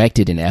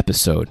directed an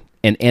episode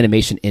and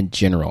animation in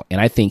general,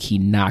 and I think he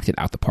knocked it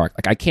out the park.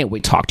 Like, I can't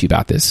wait to talk to you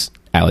about this,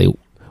 Allie,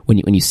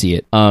 when you see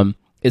it.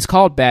 It's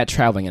called Bad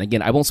Traveling, and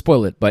again, I won't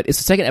spoil it, but it's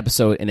the second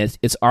episode, and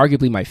it's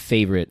arguably my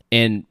favorite,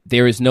 and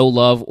there is no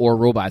love or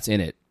robots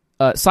in it.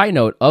 Side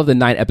note, of the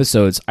 9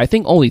 episodes, I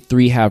think only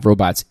 3 have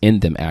robots in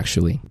them,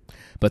 actually.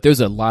 But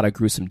there's a lot of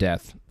gruesome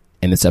death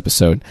in this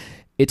episode.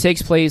 It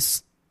takes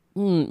place,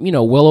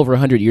 well over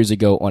 100 years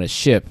ago on a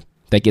ship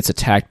that gets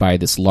attacked by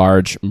this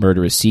large,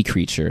 murderous sea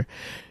creature.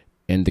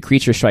 And the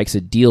creature strikes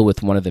a deal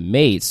with one of the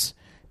mates,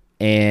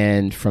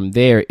 and from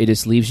there, it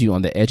just leaves you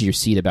on the edge of your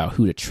seat about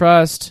who to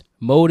trust,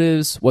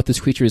 motives, what this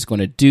creature is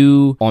going to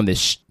do on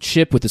this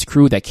ship with this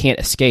crew that can't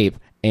escape.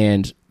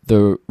 And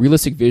the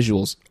realistic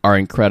visuals are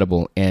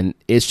incredible, and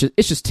it's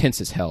just tense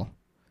as hell.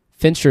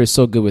 Fincher is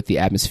so good with the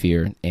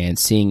atmosphere, and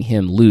seeing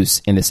him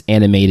loose in this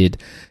animated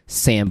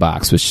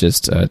sandbox was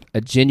just a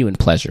genuine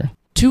pleasure.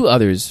 2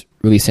 others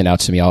really stand out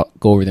to me. I'll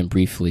go over them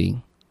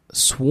briefly.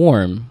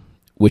 Swarm,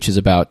 which is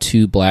about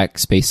 2 black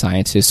space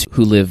scientists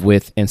who live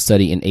with and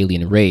study an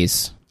alien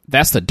race.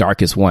 That's the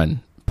darkest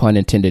one, pun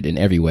intended in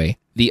every way.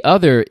 The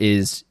other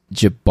is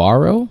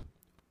Jibaro,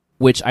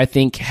 which I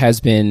think has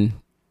been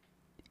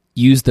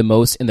used the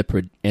most in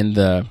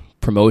the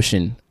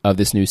promotion of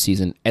this new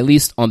season, at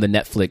least on the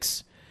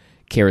Netflix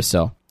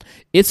Carousel.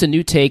 It's a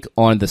new take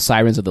on the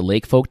Sirens of the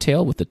Lake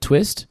folktale with a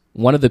twist.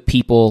 One of the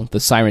people the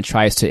siren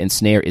tries to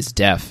ensnare is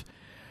deaf.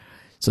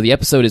 So the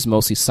episode is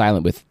mostly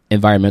silent with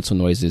environmental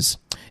noises.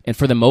 And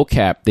for the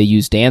mocap, they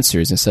use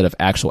dancers instead of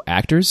actual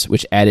actors,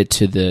 which added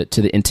to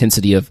the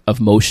intensity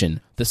of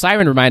motion. The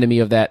siren reminded me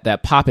of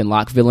that pop and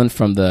lock villain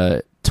from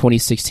the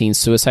 2016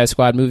 Suicide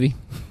Squad movie,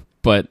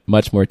 but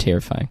much more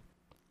terrifying.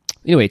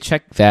 Anyway,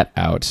 check that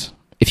out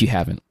if you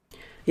haven't.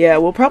 Yeah,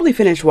 we'll probably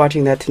finish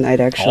watching that tonight,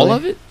 actually. All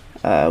of it?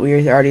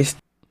 We already...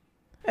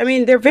 I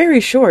mean, they're very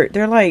short.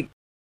 They're like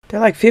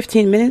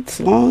 15 minutes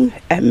long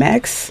at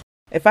max.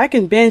 If I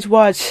can binge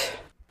watch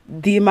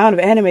the amount of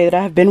anime that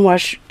I've binge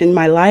watched in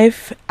my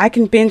life, I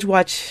can binge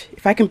watch...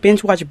 If I can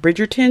binge watch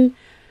Bridgerton,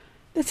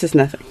 that's just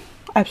nothing.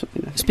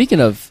 Absolutely nothing. Speaking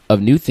of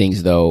new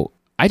things, though,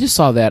 I just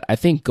saw that I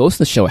think Ghost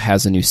in the Shell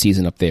has a new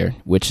season up there,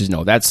 which is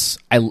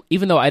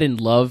even though I didn't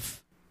love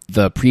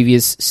the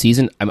previous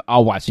season,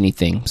 I'll watch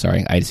anything.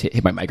 Sorry, I just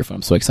hit my microphone.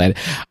 I'm so excited.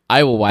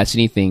 I will watch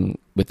anything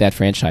with that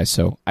franchise,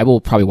 so I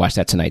will probably watch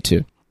that tonight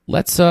too.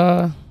 Let's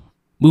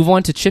move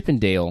on to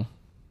Chippendale.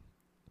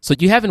 So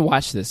you haven't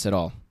watched this at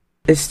all?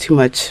 It's too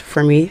much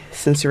for me,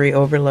 sensory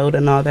overload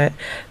and all that.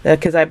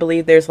 Because I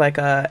believe there's like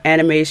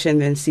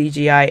animation and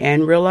CGI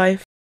and real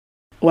life.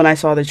 When I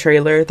saw the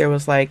trailer, there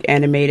was like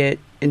animated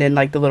and then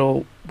like the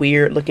little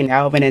weird looking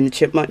Alvin and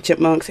the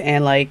chipmunks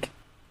and like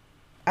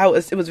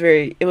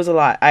it was a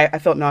lot. I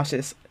felt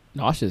nauseous.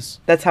 Nauseous?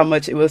 That's how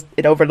much it was.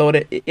 It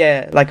overloaded.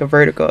 Yeah, like a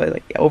vertigo.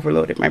 Like it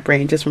overloaded my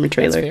brain just from a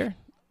trailer. That's fair.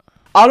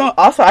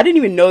 Also, I didn't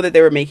even know that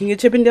they were making a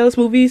Chippendales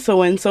movie. So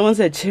when someone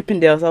said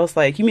Chippendales, I was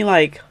like, "You mean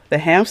like the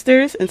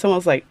hamsters?" And someone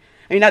was like,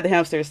 "I mean not the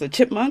hamsters, the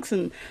chipmunks."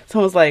 And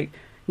someone was like,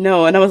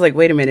 "No." And I was like,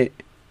 "Wait a minute,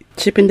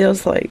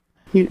 Chippendales, like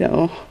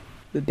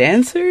the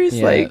dancers,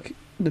 Yeah. like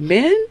the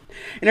men?"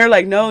 And they're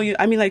like, "No,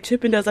 I mean like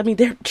Chippendales. I mean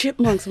they're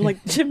chipmunks." I'm like,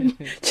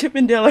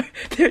 Chippendale,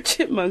 they're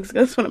chipmunks.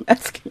 That's what I'm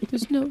asking.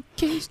 There's no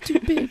case too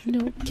big,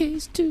 no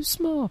case too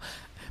small.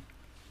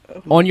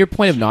 On your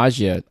point of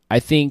nausea, I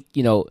think,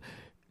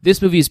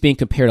 this movie is being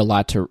compared a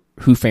lot to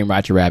Who Framed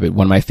Roger Rabbit,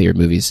 one of my favorite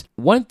movies.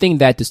 One thing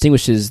that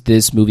distinguishes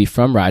this movie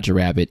from Roger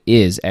Rabbit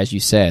is, as you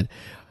said,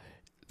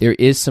 there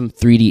is some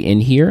 3D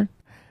in here,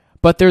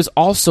 but there's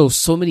also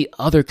so many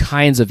other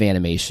kinds of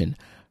animation.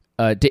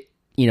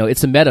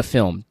 It's a meta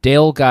film.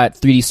 Dale got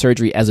 3D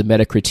surgery as a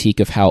meta critique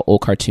of how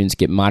old cartoons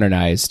get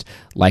modernized,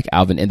 like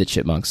Alvin and the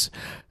Chipmunks.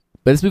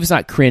 But this movie's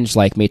not cringe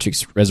like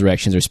Matrix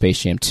Resurrections or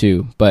Space Jam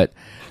 2. But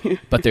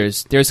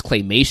there's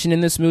claymation in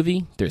this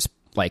movie. There's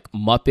like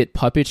Muppet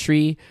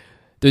puppetry.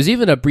 There's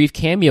even a brief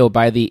cameo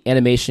by the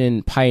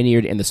animation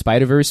pioneered in the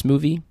Spider-Verse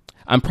movie.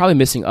 I'm probably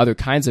missing other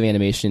kinds of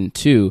animation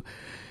too.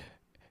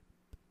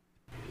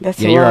 That's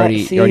Yeah, a you're lot.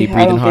 already- See, you're already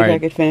breathing I don't hard.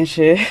 think I could finish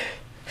it.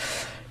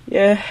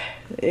 Yeah,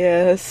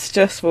 it's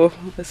stressful.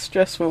 It's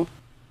stressful.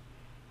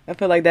 I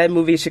feel like that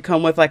movie should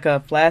come with like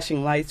a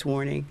flashing lights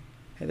warning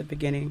at the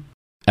beginning.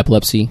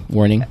 Epilepsy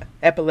warning.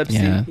 Epilepsy.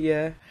 Yeah.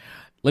 Yeah.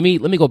 Let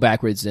me go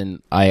backwards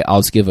and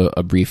I'll just give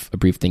a brief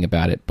thing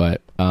about it.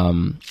 But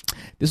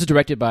this is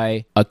directed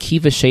by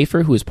Akiva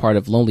Schaffer, who is part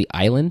of Lonely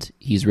Island.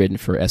 He's written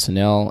for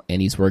SNL and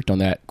he's worked on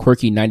that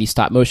quirky 90s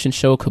stop motion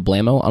show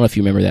Kablamo. I don't know if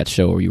you remember that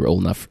show or you were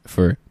old enough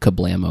for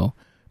Kablamo.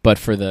 But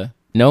for the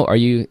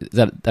is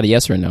that a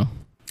yes or a no?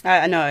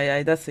 I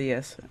know. That's a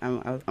yes.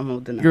 I'm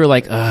old enough. You're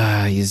like,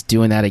 he's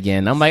doing that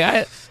again. I'm like,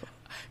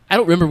 I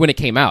don't remember when it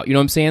came out. You know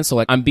what I'm saying? So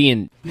like, I'm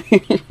being.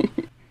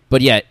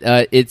 But yeah,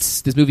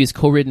 this movie is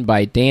co-written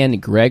by Dan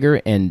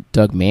Greger and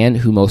Doug Mann,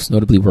 who most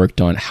notably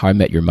worked on How I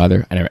Met Your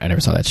Mother. I never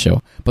saw that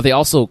show, but they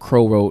also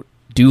co-wrote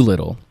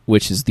Doolittle,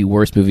 which is the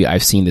worst movie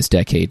I've seen this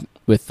decade,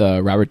 with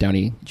Robert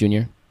Downey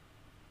Jr.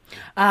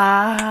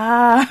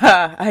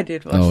 I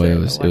did watch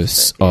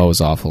that. It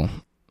was awful.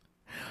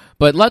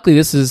 But luckily,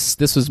 this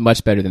was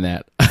much better than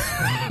that.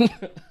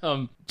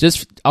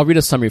 I'll read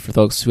a summary for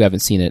folks who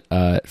haven't seen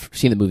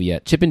the movie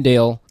yet. Chip and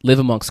Dale live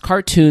amongst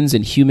cartoons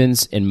and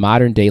humans in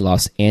modern-day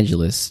Los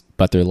Angeles,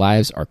 but their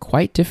lives are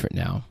quite different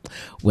now.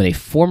 When a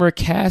former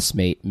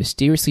castmate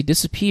mysteriously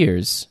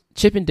disappears,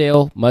 Chip and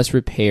Dale must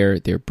repair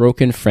their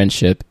broken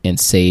friendship and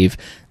save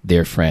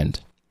their friend.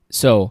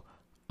 So,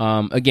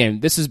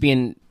 again, this is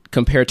being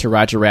compared to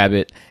Roger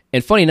Rabbit.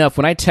 And funny enough,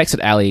 when I texted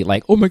Allie,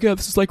 like, oh my God,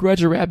 this is like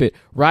Roger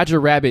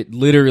Rabbit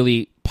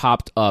literally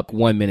popped up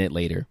 1 minute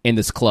later in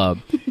this club,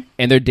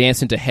 and they're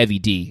dancing to Heavy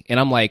D. And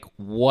I'm like,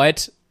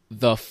 what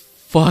the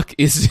fuck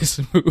is this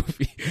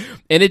movie?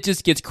 And it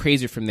just gets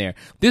crazier from there.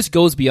 This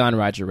goes beyond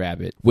Roger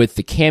Rabbit with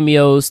the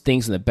cameos,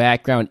 things in the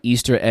background,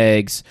 Easter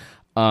eggs.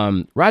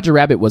 Roger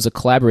Rabbit was a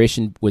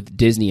collaboration with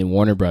Disney and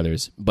Warner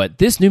Brothers, but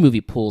this new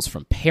movie pulls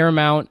from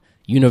Paramount,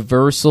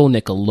 Universal,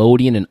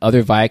 Nickelodeon, and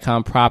other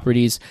Viacom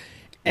properties,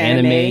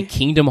 anime,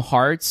 Kingdom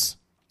Hearts.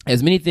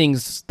 As many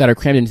things that are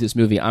crammed into this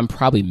movie, I'm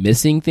probably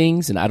missing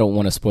things, and I don't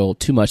want to spoil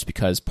too much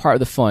because part of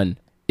the fun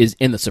is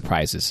in the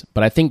surprises.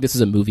 But I think this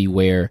is a movie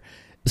where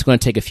it's going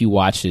to take a few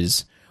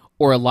watches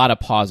or a lot of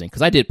pausing,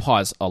 because I did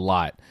pause a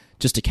lot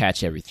just to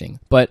catch everything.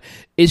 But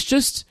it's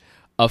just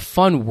a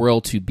fun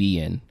world to be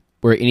in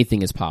where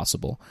anything is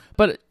possible.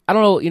 But I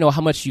don't know,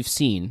 how much you've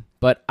seen,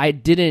 but I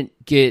didn't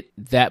get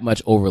that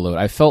much overload.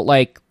 I felt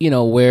like,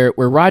 where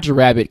Roger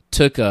Rabbit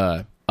took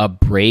a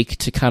break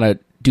to kind of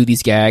do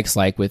these gags,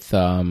 like with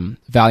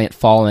Valiant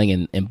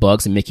falling and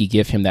Bugs and Mickey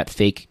give him that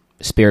fake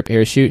spare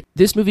parachute.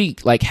 This movie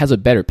like has a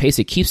better pace.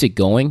 It keeps it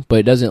going, but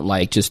it doesn't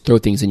like just throw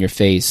things in your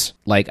face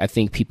like I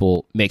think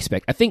people may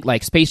expect. I think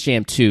like Space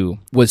Jam 2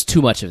 was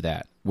too much of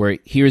that, where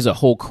here's a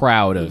whole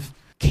crowd of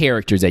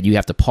characters that you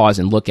have to pause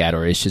and look at,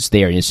 or it's just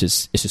there and it's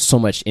just so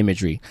much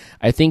imagery.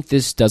 I think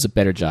this does a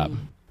better job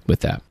with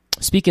that.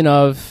 Speaking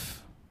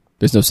of,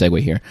 there's no segue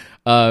here.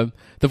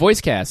 The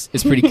voice cast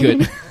is pretty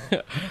good.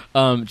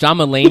 John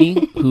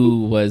Mulaney,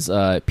 who was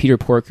Peter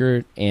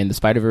Porker in the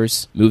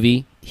Spider-Verse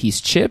movie, he's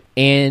Chip.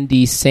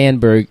 Andy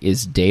Samberg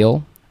is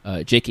Dale.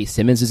 J.K.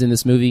 Simmons is in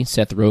this movie.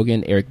 Seth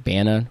Rogen, Eric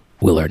Bana,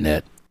 Will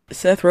Arnett.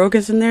 Seth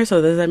Rogen's in there,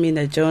 so does that mean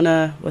that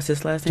Jonah, what's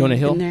his last name? Jonah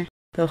Hill? In there?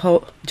 The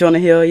whole Jonah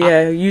Hill,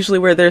 yeah. Usually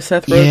where there's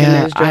Seth Rogen,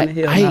 there's Jonah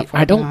Hill.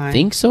 I don't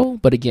think so,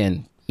 but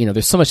again,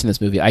 there's so much in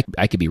this movie,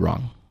 I could be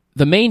wrong.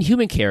 The main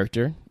human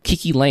character,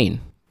 Kiki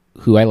Lane,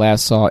 who I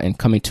last saw in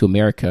Coming to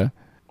America,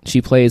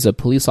 she plays a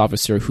police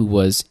officer who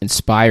was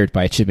inspired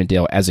by Chip and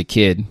Dale as a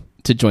kid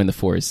to join the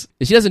force.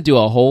 She doesn't do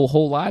a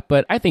whole lot,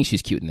 but I think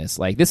she's cute in this.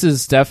 Like, this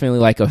is definitely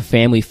like a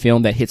family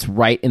film that hits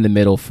right in the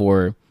middle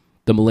for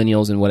the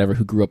millennials and whatever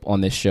who grew up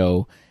on this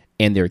show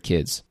and their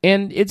kids.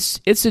 And it's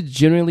a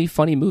genuinely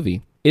funny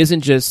movie. It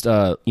isn't just,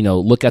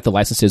 look at the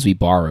licenses we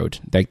borrowed.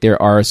 Like,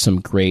 there are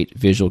some great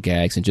visual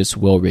gags and just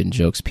well-written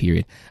jokes,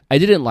 period. I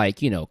didn't,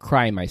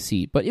 cry in my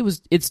seat, but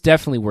it's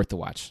definitely worth the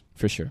watch,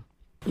 for sure.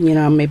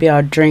 Maybe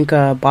I'll drink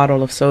a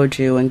bottle of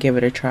soju and give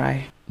it a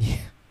try. Yeah.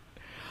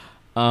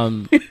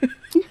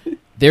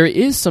 There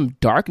is some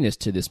darkness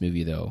to this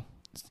movie, though.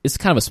 It's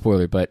kind of a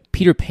spoiler, but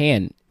Peter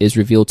Pan is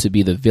revealed to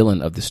be the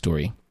villain of the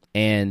story.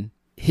 And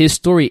his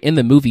story in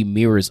the movie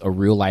mirrors a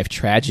real-life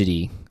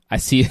tragedy. I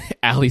see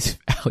Allie's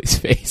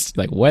face,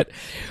 like, what?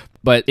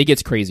 But it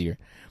gets crazier.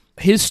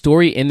 His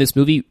story in this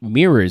movie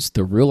mirrors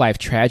the real-life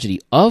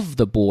tragedy of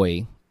the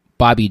boy,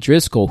 Bobby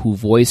Driscoll, who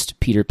voiced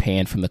Peter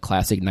Pan from the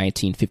classic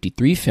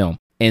 1953 film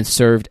and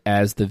served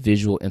as the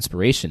visual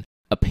inspiration.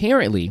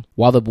 Apparently,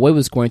 while the boy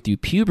was going through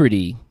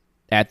puberty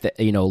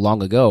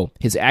long ago,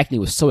 his acne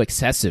was so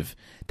excessive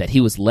that he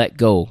was let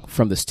go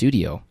from the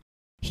studio.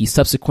 He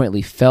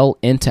subsequently fell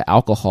into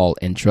alcohol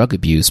and drug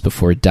abuse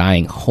before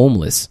dying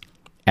homeless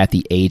at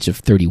the age of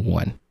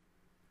 31.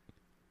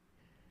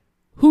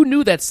 Who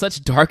knew that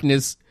such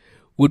darkness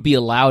would be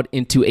allowed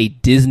into a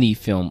Disney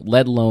film,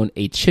 let alone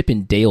a Chip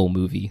and Dale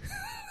movie?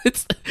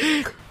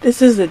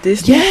 This is a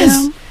Disney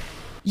film?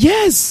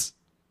 Yes!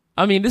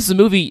 I mean, this is a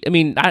movie,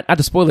 not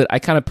to spoil it, I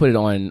kind of put it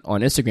on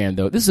Instagram,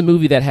 though. This is a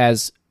movie that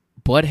has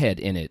Butthead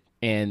in it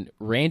and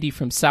Randy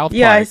from South Park.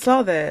 Yeah, I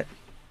saw that.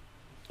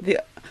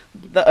 The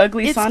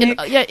ugly Sonic?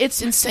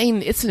 It's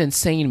insane. It's an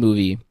insane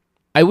movie.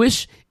 I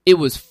wish it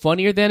was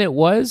funnier than it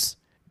was,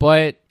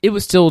 but it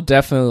was still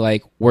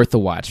definitely worth a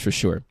watch for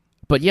sure.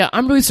 But yeah,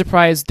 I'm really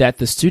surprised that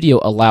the studio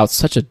allowed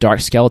such a dark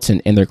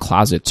skeleton in their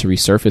closet to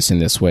resurface in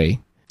this way.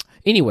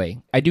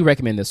 Anyway, I do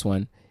recommend this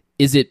one.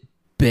 Is it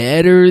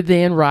better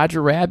than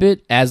Roger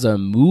Rabbit as a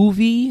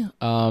movie?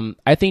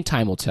 I think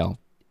time will tell.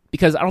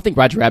 Because I don't think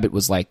Roger Rabbit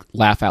was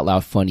laugh out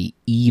loud funny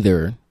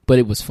either, but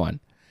it was fun.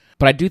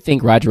 But I do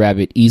think Roger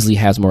Rabbit easily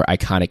has more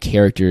iconic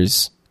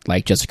characters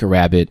like Jessica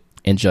Rabbit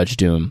and Judge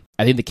Doom.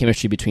 I think the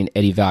chemistry between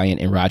Eddie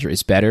Valiant and Roger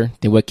is better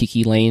than what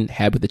Kiki Lane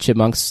had with the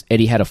Chipmunks.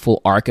 Eddie had a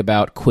full arc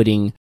about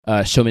quitting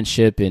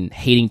showmanship and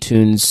hating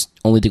tunes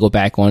only to go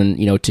back on,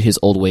 to his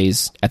old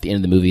ways at the end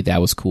of the movie.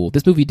 That was cool.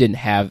 This movie didn't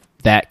have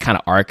that kind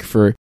of arc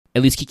for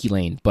at least Kiki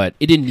Lane, but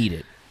it didn't need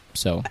it.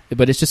 So,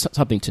 but it's just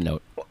something to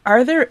note.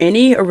 Are there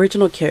any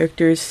original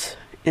characters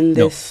in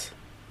this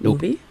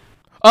movie?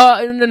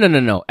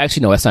 No.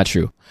 Actually, no, that's not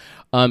true.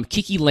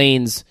 Kiki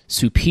Lane's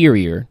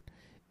superior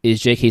is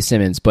J.K.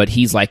 Simmons, but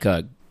he's like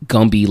a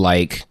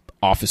Gumby-like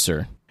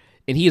officer,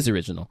 and he is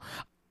original.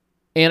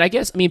 And I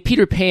guess,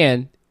 Peter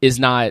Pan is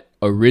not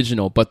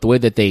original, but the way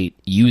that they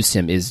use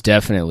him is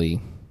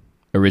definitely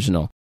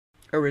original.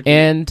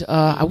 And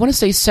I want to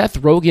say Seth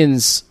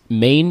Rogen's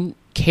main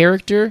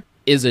character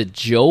is a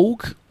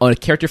joke on a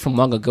character from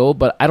long ago,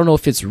 but I don't know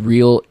if it's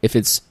real, if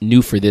it's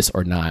new for this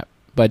or not.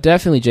 But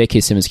definitely J.K.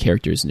 Simmons'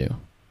 character is new,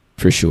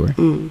 for sure.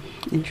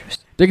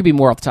 Interesting. There could be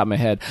more off the top of my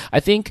head. I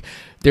think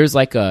there's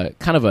a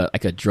kind of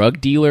a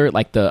drug dealer,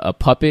 a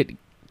puppet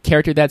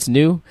character that's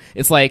new.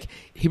 It's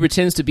he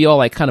pretends to be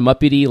all kind of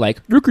muppety,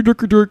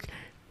 durk,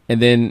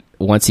 and then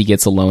once he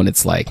gets alone,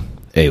 it's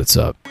hey, what's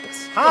up?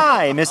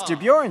 Hi, Mr.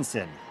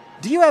 Bjornson.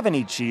 Do you have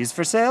any cheese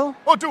for sale?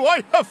 Oh, do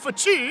I have for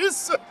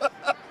cheese?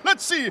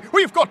 Let's see.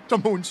 We've got the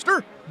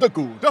Munster, the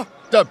Gouda,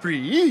 the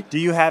Brie. Do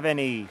you have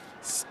any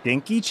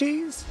stinky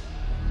cheese?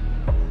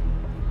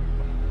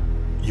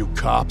 You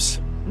cops.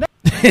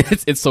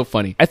 It's so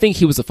funny. I think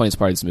he was the funniest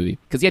part of this movie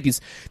because he had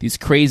these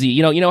crazy,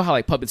 you know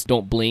how puppets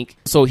don't blink.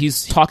 So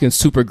he's talking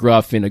super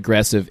gruff and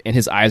aggressive, and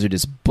his eyes are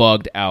just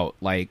bugged out.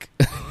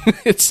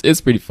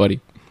 It's pretty funny.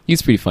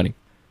 He's pretty funny.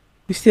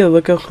 You see a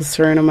look of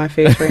concern on my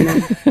face right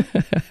now.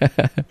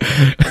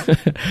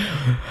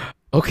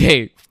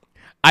 Okay,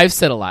 I've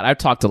said a lot. I've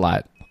talked a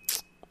lot.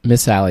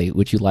 Miss Sally,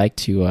 would you like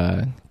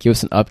to give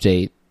us an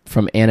update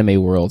from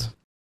anime world?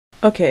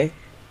 Okay.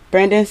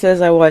 Brandon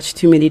says I watch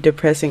too many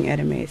depressing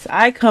animes.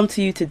 I come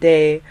to you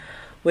today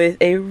with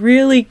a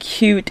really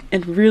cute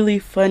and really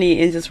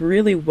funny and just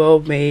really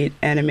well-made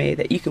anime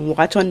that you can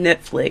watch on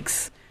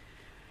Netflix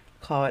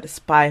called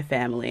Spy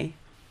Family.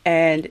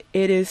 And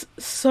it is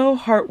so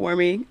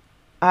heartwarming.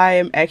 I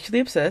am actually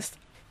obsessed.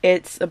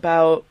 It's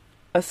about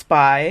a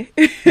spy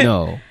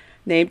No.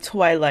 named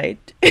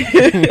Twilight.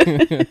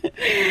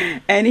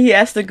 And he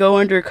has to go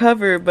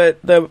undercover, but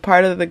the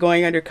part of the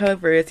going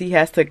undercover is he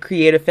has to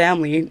create a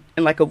family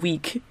in like a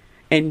week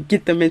and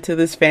get them into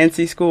this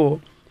fancy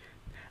school.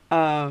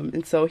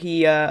 And so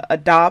he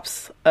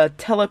adopts a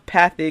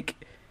telepathic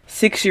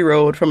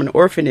 6-year-old from an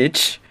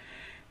orphanage.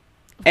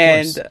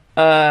 And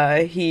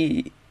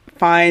he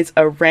finds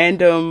a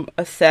random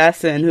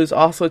assassin who's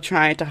also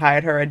trying to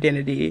hide her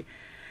identity.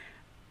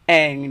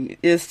 And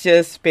it's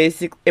just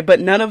basically, but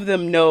none of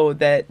them know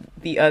that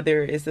the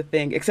other is the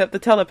thing, except the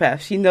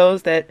telepath. She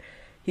knows that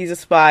he's a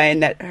spy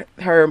and that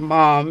her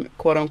mom,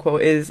 quote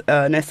unquote, is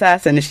an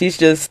assassin. And she's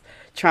just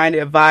trying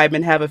to vibe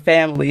and have a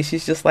family.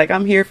 She's just like,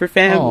 I'm here for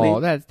family. Oh,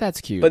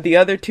 that's cute. But the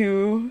other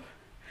two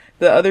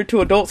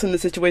adults in the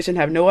situation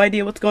have no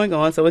idea what's going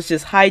on. So it's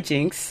just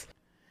hijinks,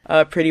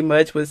 pretty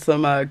much, with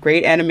some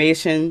great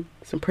animation,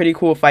 some pretty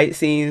cool fight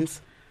scenes.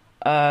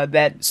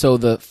 So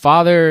the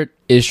father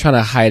is trying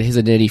to hide his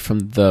identity from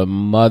the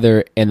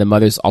mother, and the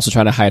mother's also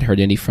trying to hide her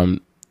identity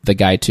from the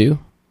guy too,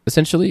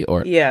 essentially,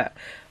 or yeah.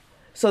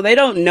 So they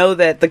don't know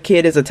that the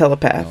kid is a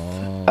telepath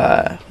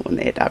when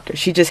they adopt her.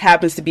 She just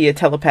happens to be a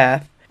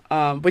telepath,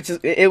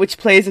 which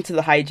plays into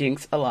the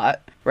hijinks a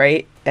lot,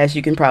 right? As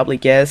you can probably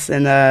guess.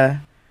 And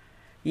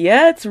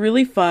yeah, it's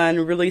really fun,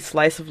 really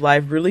slice of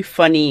life, really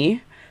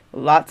funny. A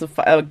lot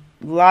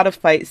of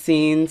fight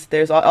scenes.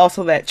 There's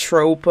also that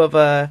trope of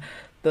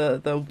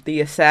the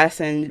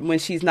assassin, when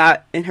she's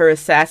not in her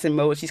assassin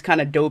mode, she's kind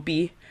of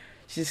dopey.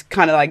 She's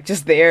kind of like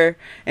just there,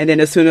 and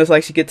then as soon as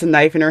like she gets a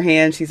knife in her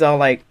hand, she's all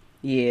like,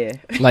 yeah.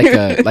 like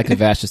a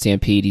Vash the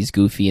Stampede, he's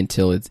goofy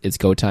until it's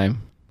go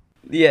time.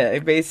 Yeah,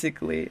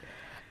 basically.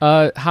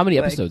 How many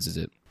episodes is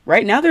it?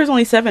 Right now there's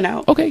only 7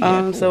 out. Okay,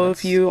 yeah, cool. So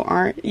if you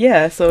aren't,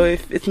 so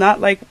if it's not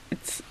like,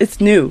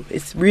 it's new,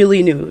 it's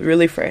really new,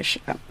 really fresh.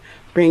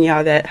 Bring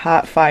y'all that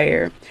hot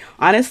fire.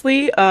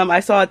 Honestly, I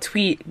saw a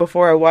tweet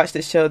before I watched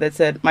the show that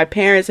said, my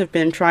parents have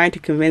been trying to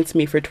convince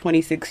me for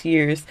 26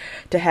 years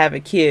to have a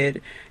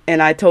kid,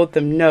 and I told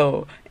them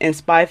no, and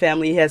Spy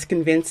Family has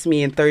convinced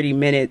me in 30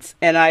 minutes,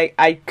 and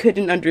I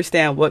couldn't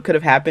understand what could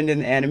have happened in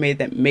the anime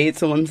that made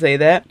someone say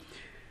that,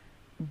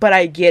 but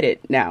I get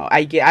it now.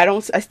 I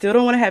still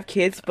don't want to have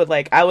kids, but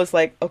like, I was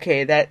like,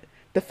 okay, that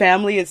the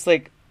family is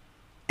like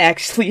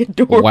actually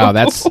adorable. Wow,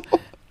 those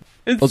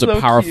are so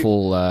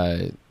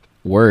powerful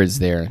words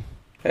there.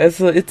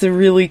 It's a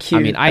really cute.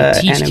 I mean, I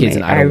teach anime. kids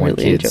and I don't want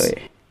really kids.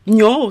 Enjoy it.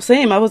 No,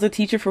 same. I was a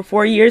teacher for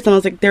 4 years, and I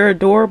was like, they're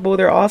adorable,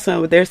 they're awesome.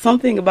 But there's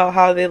something about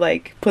how they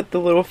like put the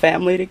little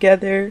family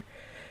together.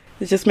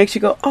 It just makes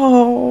you go,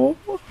 oh,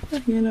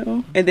 you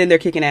know. And then they're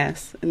kicking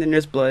ass, and then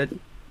there's blood.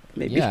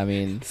 Maybe. Yeah, I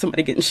mean,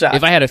 somebody getting shot.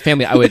 If I had a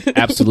family, I would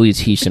absolutely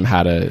teach them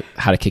how to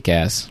kick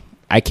ass.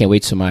 I can't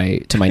wait till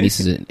my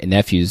nieces and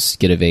nephews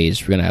get of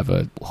age. We're gonna have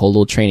a whole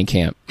little training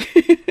camp.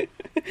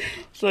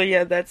 So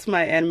yeah, that's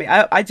my anime.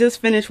 I just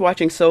finished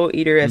watching Soul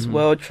Eater as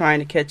well, trying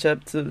to catch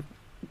up to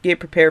get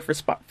prepared for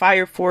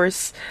Fire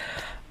Force.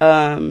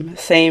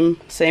 Same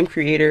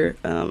creator,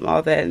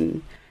 all that,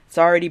 and it's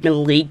already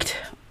been leaked.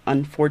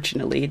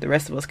 Unfortunately, the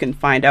rest of us can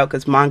find out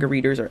because manga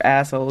readers are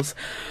assholes.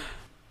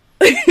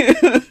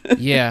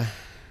 Yeah.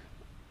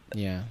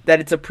 That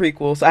it's a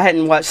prequel. So I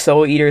hadn't watched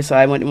Soul Eater, so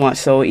I went and watched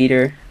Soul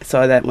Eater,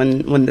 so that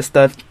when the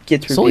stuff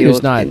gets revealed. Soul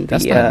Eater's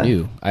not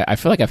new. I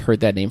feel like I've heard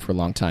that name for a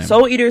long time.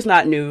 Soul Eater's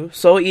not new.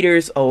 Soul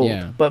Eater's old.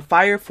 Yeah. But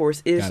Fire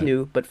Force is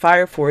new. But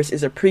Fire Force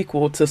is a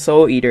prequel to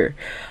Soul Eater.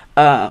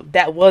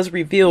 That was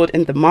revealed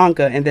in the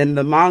manga, and then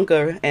the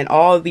manga and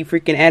all the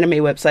freaking anime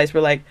websites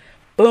were like,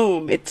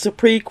 boom, it's a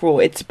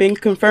prequel. It's been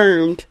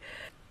confirmed.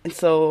 And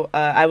so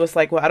I was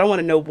like, well, I don't want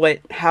to know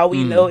how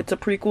we know it's a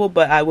prequel,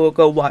 but I will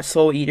go watch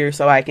Soul Eater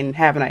so I can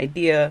have an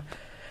idea,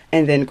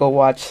 and then go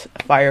watch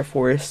Fire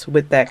Force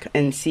with that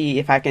and see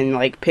if I can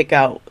like pick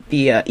out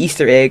the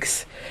Easter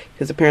eggs,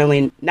 because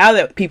apparently now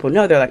that people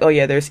know, they're like, oh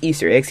yeah, there's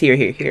Easter eggs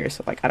here.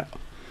 So like, I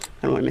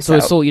don't want to miss out. So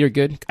is Soul Eater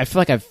good? I feel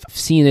like I've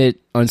seen it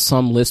on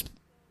some list.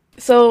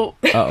 So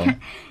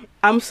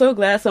I'm so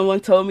glad someone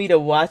told me to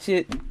watch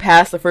it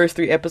past the first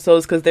 3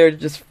 episodes, because they're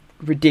just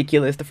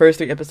ridiculous. The first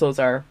 3 episodes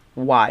are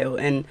wild,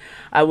 and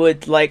I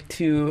would like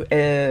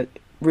to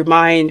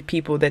remind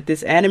people that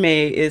this anime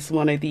is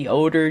one of the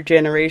older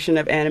generation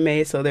of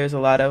anime, so there's a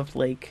lot of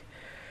like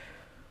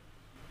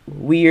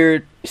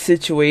weird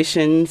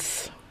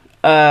situations,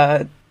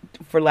 for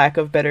lack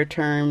of better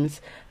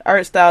terms.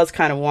 Art style is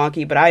kind of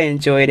wonky, but I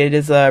enjoyed it.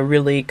 It's a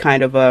really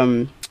kind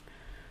of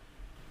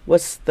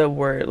what's the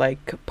word,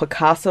 like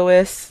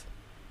Picasso-esque,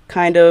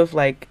 kind of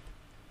like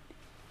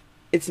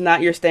it's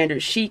not your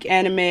standard chic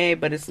anime,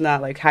 but it's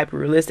not like hyper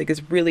realistic.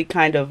 It's really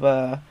kind of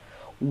a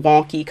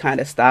wonky kind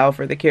of style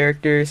for the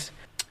characters.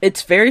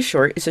 It's very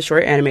short. It's a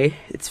short anime.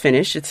 It's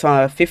finished. It's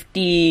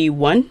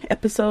 51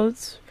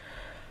 episodes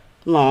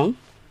long.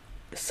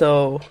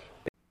 So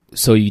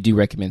you do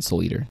recommend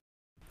Soul Eater?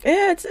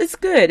 yeah, it's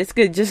good. It's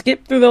good. Just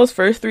get through those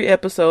first 3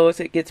 episodes.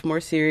 It gets more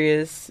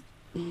serious.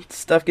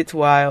 Stuff gets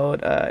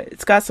wild.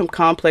 It's got some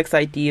complex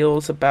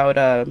ideals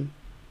about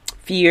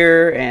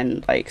fear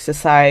and like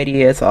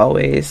society, as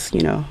always.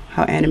 You know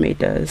how anime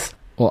does.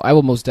 Well, I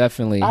will most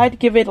definitely. I'd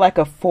give it like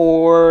a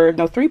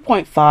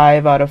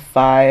 3.5 out of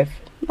 5.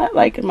 Not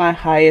like my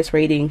highest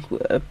rating.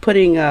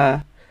 Putting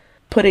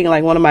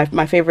like one of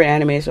my favorite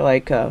animes are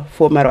like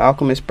Full Metal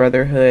Alchemist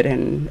Brotherhood,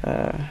 and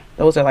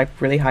those are like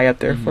really high up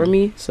there for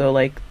me. So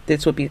like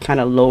this would be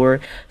kind of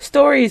lower.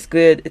 Story is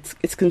good.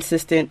 It's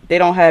consistent. They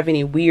don't have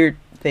any weird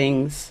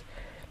things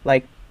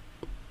like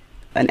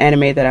an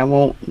anime that I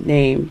won't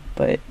name,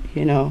 but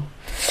you know,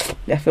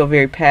 I feel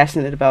very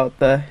passionate about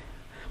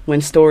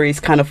when stories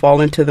kind of fall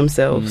into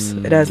themselves.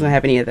 It doesn't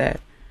have any of that.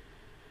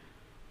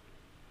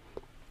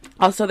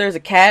 Also, there's a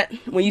cat.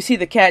 When you see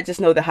the cat,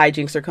 just know the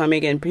hijinks are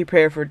coming and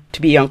prepare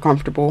to be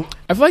uncomfortable.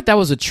 I feel like that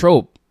was a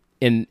trope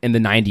in the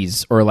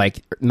 90s or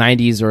like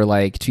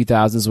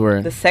 2000s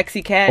where The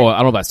sexy cat. Oh, I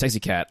don't know about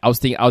sexy cat. I was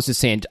just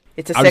saying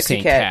It's a I was sexy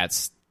saying cat.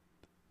 cats.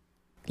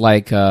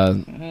 Like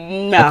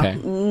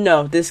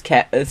No, this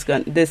cat is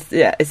gonna.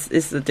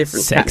 It's a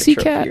different sexy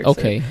kind of trope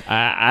cat. here, Okay, sir.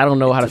 I don't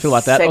know how to feel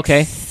about that.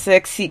 Okay,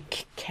 Sexy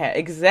cat.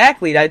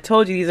 Exactly. I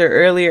told you these are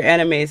earlier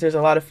animes. There's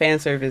a lot of fan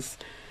service.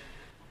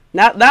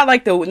 Not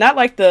like the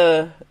like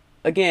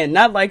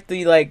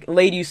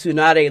Lady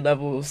Tsunade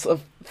levels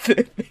of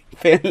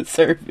fan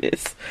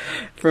service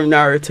from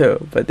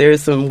Naruto, but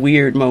there's some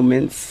weird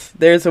moments.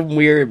 But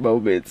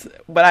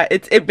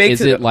it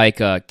makes is it like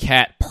a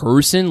cat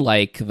person,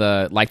 like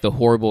the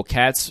horrible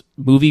Cats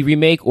movie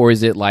remake, or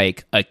is it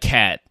like a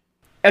cat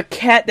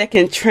that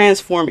can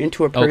transform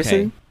into a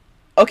person?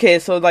 Okay,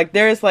 so like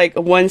there's like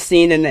one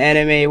scene in the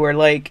anime where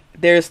like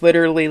there's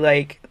literally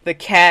like the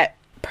cat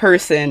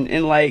person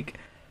and like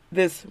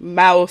this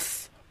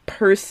mouse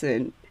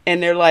person,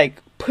 and they're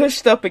like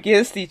pushed up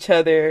against each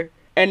other,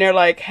 and they're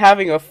like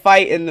having a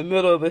fight in the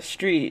middle of the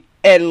street,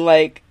 and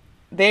like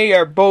they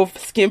are both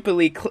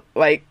skimpily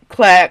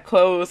clad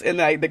clothes, and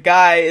like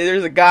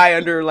there's a guy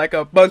under like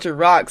a bunch of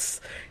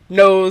rocks,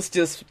 nose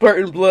just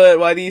spurting blood,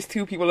 while these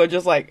two people are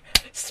just like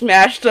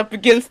smashed up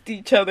against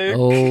each other.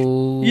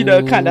 Oh, you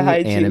know, kind of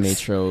hijinks. Anime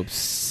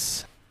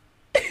tropes.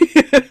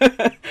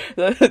 That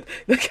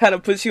kind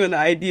of puts you in the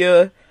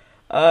idea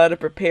to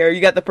prepare. You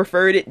got the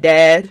perverted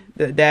dad.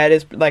 The dad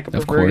is like a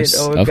perverted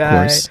old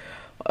guy.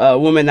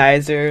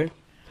 Womanizer.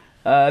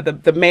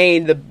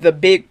 The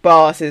big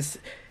boss is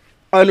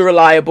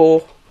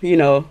unreliable. You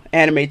know,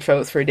 anime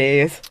tropes for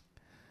days.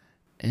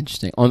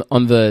 Interesting.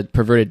 On the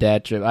perverted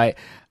dad trip, I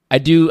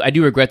do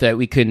regret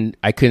that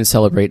I couldn't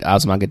celebrate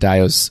Azumanga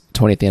Daioh's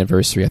 20th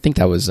anniversary. I think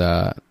that was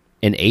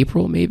in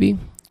April, maybe.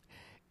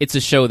 It's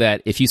a show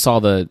that if you saw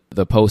the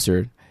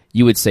poster,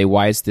 you would say,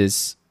 "Why is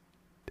this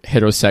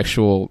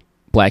heterosexual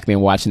black man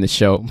watching the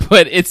show?"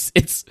 But it's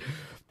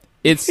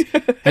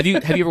have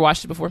you ever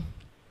watched it before?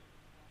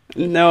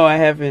 No, I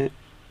haven't.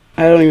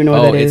 I don't even know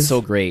what that is. It's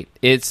so great.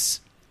 It's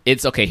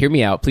okay. Hear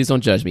me out. Please don't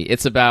judge me.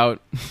 It's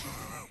about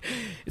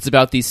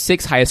these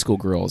 6 high school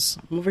girls.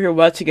 I'm over here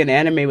watching an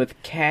anime with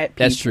cat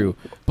people. That's true.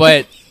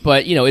 But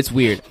you know, it's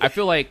weird. I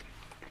feel like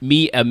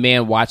a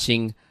man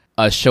watching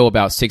a show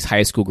about 6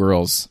 high school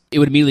girls, it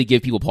would immediately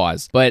give people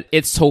pause. But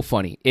it's so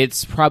funny.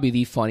 It's probably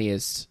the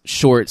funniest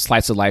short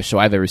slice of life show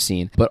I've ever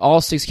seen. But all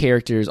 6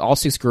 characters, all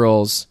 6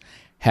 girls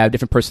have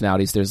different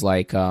personalities. There's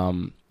like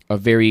a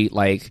very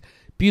like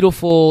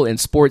beautiful and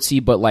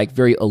sportsy, but like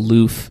very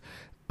aloof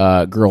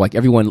girl. Like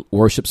everyone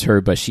worships her,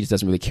 but she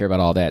doesn't really care about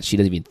all that.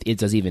 It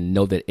doesn't even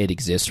know that it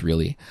exists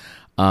really.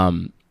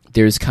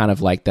 There's kind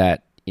of like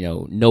that,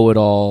 you know it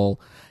all,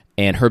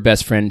 and her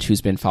best friend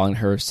who's been following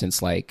her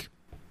since like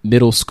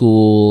middle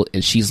school,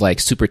 and she's like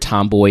super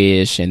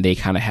tomboyish, and they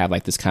kind of have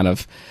like this kind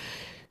of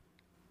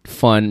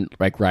fun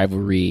like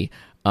rivalry.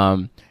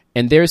 And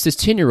there's this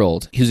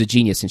 10-year-old who's a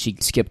genius, and she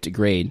skipped a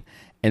grade,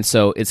 and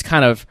so it's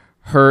kind of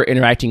her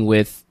interacting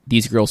with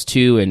these girls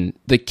too, and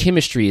the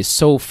chemistry is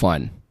so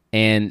fun.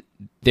 And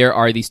there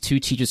are these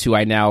 2 teachers who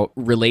I now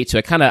relate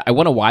to. I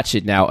want to watch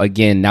it now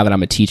again, now that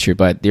I'm a teacher,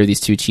 but there are these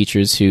 2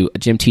 teachers a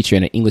gym teacher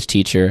and an English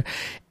teacher,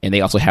 and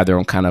they also have their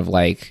own kind of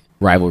like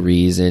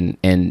rivalries and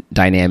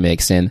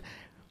dynamics, and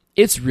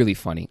it's really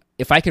funny.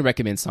 If I can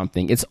recommend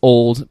something, it's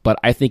old, but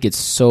I think it's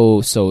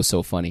so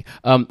funny.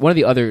 One of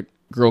the other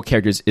girl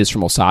characters is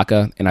from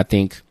Osaka, and I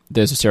think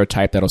there's a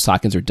stereotype that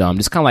Osakans are dumb.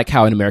 It's kind of like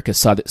how in America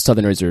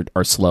Southerners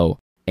are slow,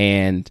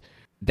 and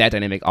that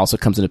dynamic also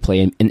comes into play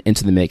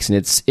into the mix, and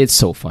it's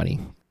so funny.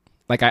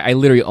 Like I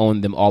literally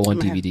own them all on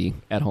DVD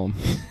at home.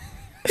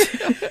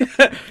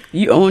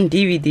 You own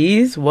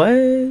DVDs? What?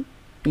 In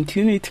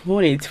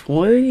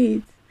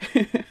 2020?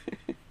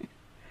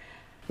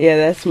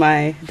 Yeah, that's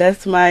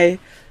my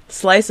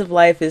slice of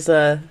life is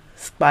a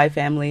Spy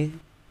Family.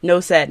 No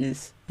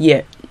sadness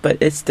yet, but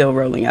it's still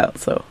rolling out,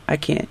 so I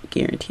can't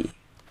guarantee.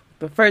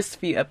 The first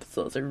few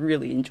episodes are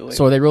really enjoyable.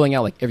 So are they rolling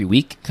out like every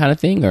week kind of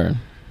thing, or?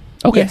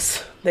 Okay.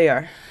 Yes, they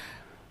are.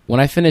 When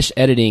I finish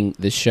editing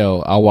the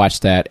show, I'll watch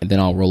that, and then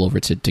I'll roll over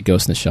to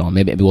Ghost in the Shell.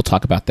 Maybe we'll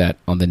talk about that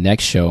on the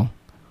next show,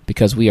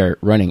 because we are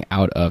running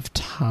out of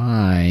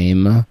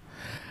time.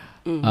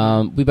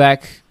 We'll be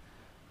back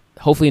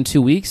hopefully in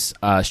 2 weeks.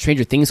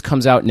 Stranger Things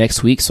comes out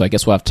next week, so I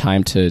guess we'll have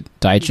time to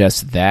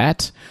digest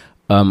that.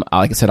 Like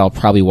I said, I'll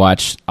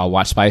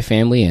watch Spy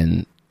Family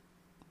and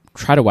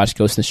try to watch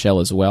Ghost in the Shell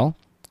as well.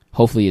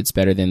 Hopefully it's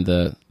better than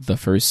the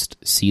first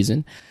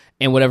season.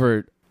 And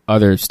whatever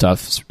other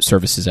stuff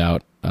surfaces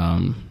out.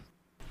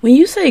 When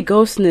you say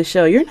Ghost in the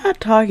Shell, you're not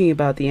talking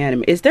about the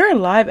anime. Is there a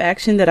live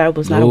action that I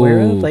was not aware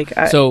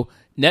of? So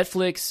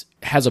Netflix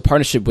has a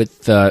partnership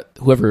with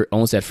whoever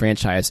owns that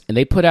franchise, and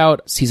they put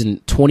out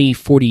season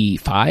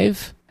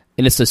 2045,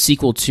 and it's a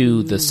sequel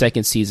to the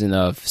second season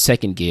of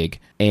Second Gig,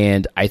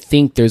 and I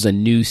think there's a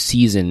new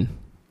season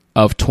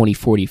of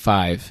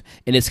 2045,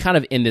 and it's kind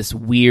of in this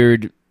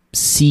weird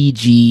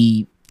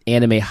CG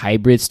anime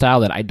hybrid style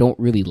that I don't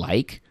really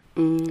like,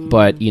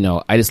 but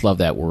I just love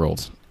that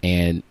world,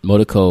 and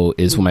Motoko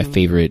is one of my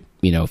favorite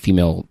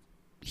female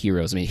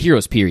heroes. I mean,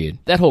 heroes period.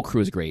 That whole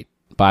crew is great.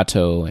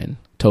 Bato and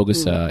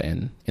Togusa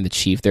and the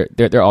Chief,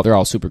 they're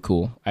all super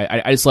cool.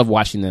 I just love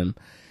watching them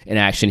in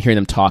action, hearing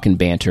them talk and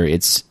banter.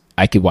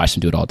 I could watch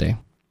them do it all day.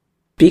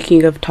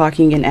 Speaking of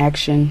talking in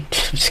action,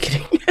 I'm just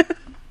kidding.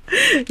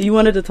 You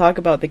wanted to talk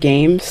about the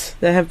games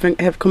that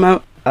have come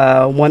out.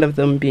 One of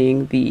them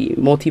being the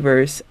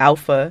Multiverse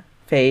Alpha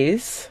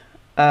phase.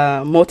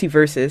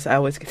 Multiverses, I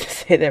was going to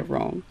say that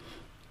wrong.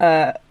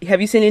 Have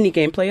you seen any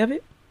gameplay of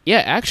it? Yeah,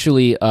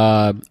 actually,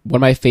 one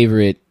of my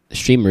favorite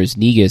streamers,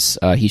 Negus,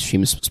 he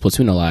streams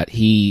Splatoon a lot.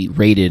 He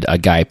rated a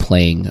guy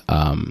playing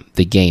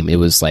the game. It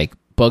was like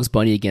Bugs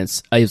Bunny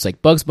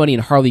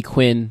and Harley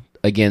Quinn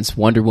against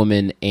Wonder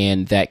Woman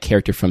and that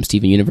character from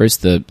Steven Universe,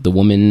 the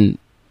woman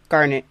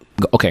Garnet.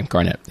 Okay,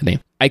 Garnet, the name.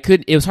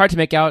 It was hard to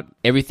make out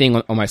everything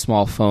on my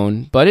small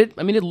phone, but it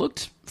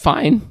looked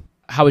fine.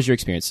 How was your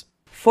experience?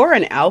 For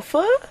an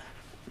alpha,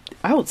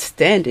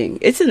 outstanding.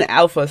 It's an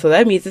alpha, so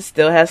that means it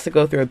still has to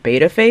go through a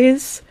beta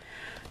phase.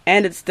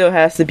 And it still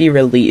has to be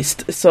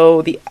released.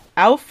 So the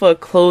alpha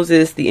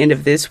closes the end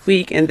of this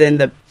week, and then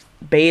the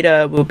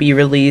beta will be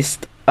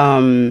released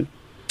in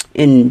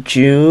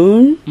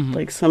June,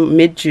 like some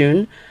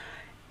mid-June.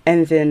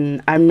 And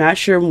then I'm not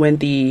sure when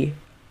the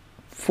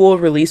full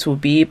release will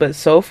be, but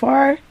so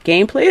far,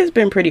 gameplay has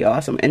been pretty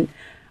awesome. And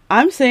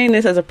I'm saying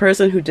this as a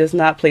person who does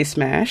not play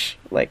Smash.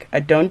 Like,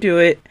 I don't do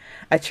it.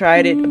 I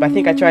tried it, but I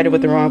think I tried it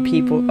with the wrong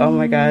people. Oh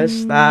my gosh,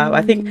 stop.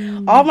 I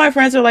think all my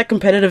friends are like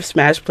competitive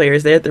Smash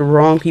players. They're the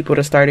wrong people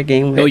to start a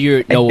game with. No,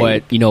 you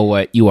know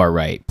what? You are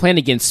right. Playing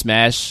against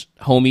Smash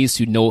homies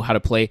who know how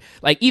to play.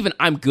 Like, even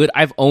I'm good.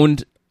 I've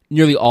owned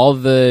nearly all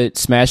of the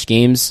Smash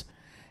games,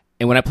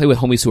 and when I play with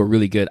homies who are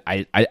really good,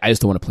 I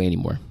just don't want to play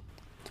anymore.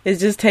 It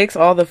just takes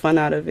all the fun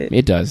out of it.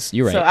 It does.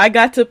 You're right. So I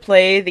got to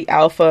play the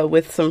alpha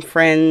with some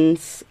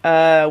friends.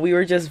 We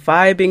were just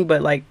vibing,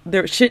 but like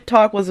the shit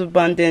talk was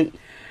abundant.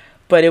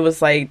 But it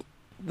was like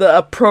the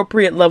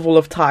appropriate level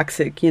of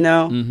toxic, you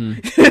know?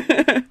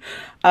 The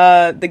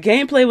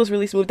gameplay was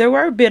really smooth. There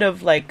were a bit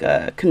of like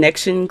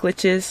connection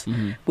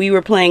glitches. We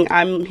were playing,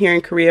 I'm here in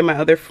Korea. My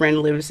other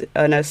friend lives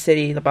in a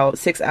city about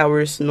 6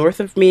 hours north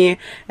of me.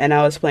 And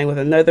I was playing with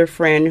another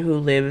friend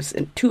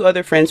and two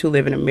other friends who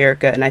live in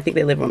America. And I think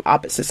they live on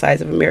opposite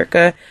sides of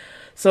America.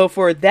 So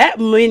for that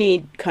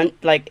many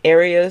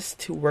areas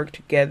to work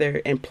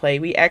together and play,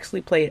 we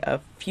actually played a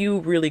few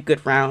really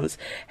good rounds.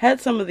 Had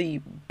some of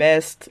the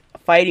best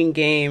fighting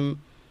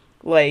game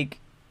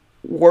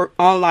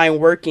online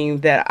working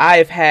that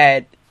I've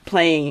had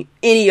playing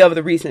any of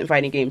the recent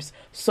fighting games.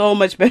 So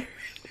much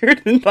better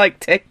than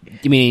tech.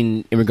 You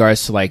mean in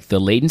regards to like the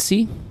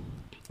latency?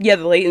 Yeah,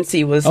 the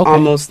latency was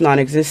almost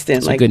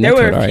non-existent. Like there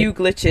were a few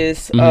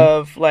glitches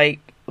of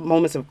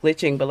moments of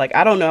glitching, but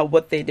I don't know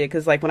what they did,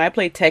 because when I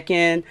play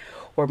Tekken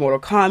or Mortal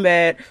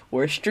Kombat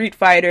or Street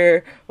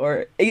Fighter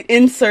or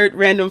insert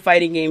random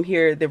fighting game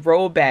here, that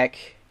rollback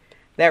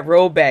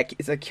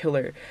is a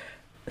killer.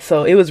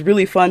 So it was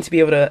really fun to be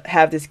able to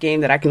have this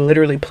game that I can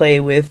literally play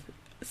with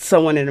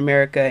someone in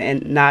America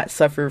and not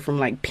suffer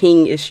from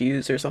ping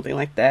issues or something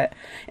like that.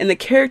 And the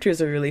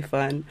characters are really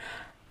fun.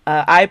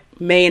 I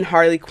main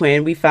Harley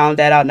Quinn. We found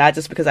that out not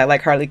just because I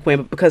like Harley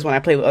Quinn, but because when I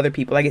play with other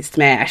people, I get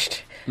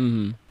smashed.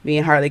 Me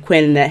and Harley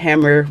Quinn and that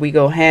hammer, we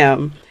go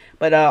ham.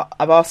 But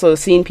I've also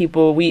seen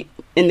people,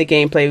 in the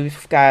gameplay,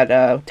 we've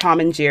got Tom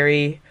and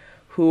Jerry,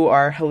 who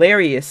are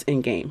hilarious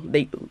in game.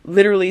 They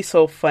literally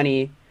so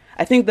funny.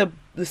 I think the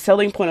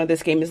selling point of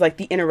this game is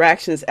the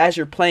interactions as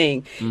you're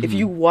playing. If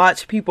you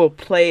watch people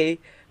play,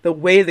 the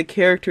way the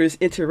characters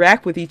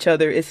interact with each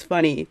other is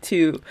funny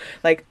too.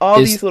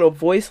 These little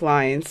voice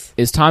lines.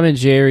 Is Tom and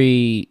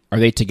Jerry, are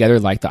they together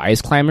like the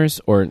Ice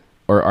Climbers, or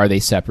are they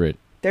separate?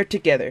 They're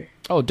together.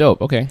 Oh,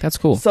 dope. Okay, that's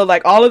cool. So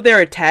all of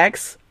their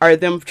attacks are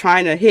them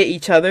trying to hit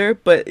each other,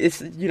 but it's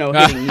hitting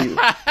you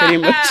pretty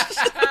much.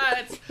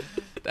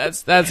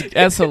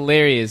 That's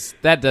hilarious.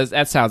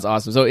 That sounds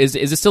awesome. So is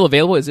it still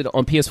available? Is it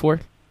on PS4?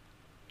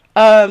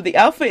 The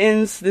alpha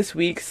ends this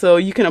week, so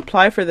you can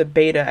apply for the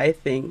beta, I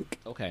think.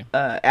 Okay.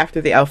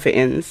 After the alpha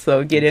ends,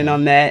 so get in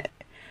on that.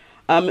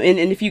 And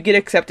if you get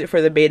accepted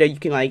for the beta, you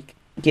can like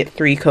get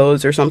 3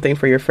 codes or something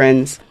for your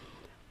friends.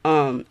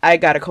 I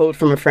got a code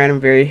from a friend. I'm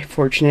very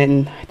fortunate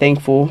and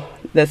thankful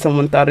that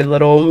someone thought a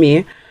little of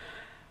me.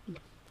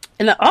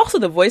 And also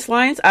the voice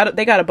lines.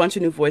 They got a bunch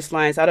of new voice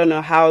lines. I don't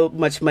know how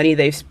much money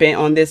they've spent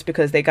on this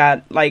because they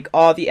got like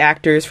all the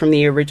actors from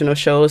the original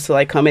shows to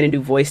like come in and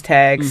do voice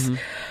tags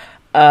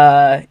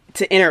to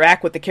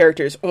interact with the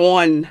characters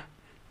on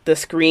the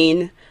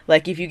screen.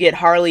 Like if you get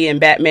Harley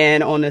and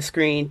Batman on the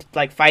screen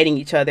like fighting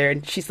each other,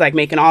 and she's like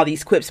making all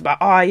these quips about,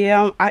 oh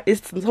yeah,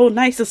 it's so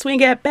nice to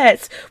swing at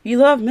bats. We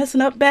love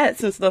messing up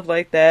bats and stuff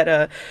like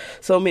that.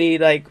 So many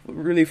like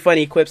really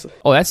funny quips.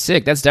 Oh, that's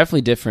sick. That's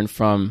definitely different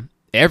from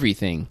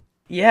everything.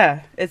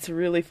 Yeah, it's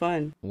really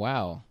fun.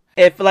 Wow.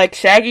 If like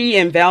Shaggy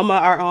and Velma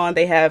are on,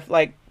 they have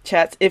like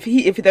chats.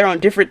 If they're on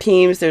different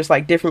teams, there's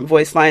like different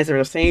voice lines. Or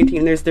the same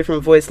team, there's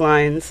different voice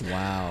lines.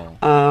 Wow.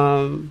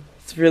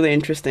 It's really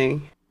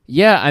interesting.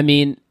 Yeah, I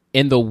mean,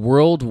 in the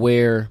world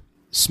where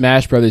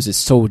Smash Brothers is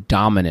so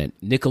dominant,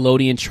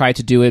 Nickelodeon tried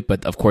to do it,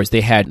 but of course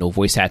they had no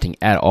voice acting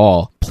at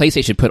all.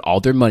 PlayStation put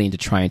all their money into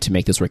trying to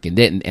make this work, and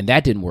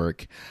that didn't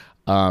work.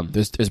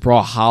 There's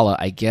Brawlhalla,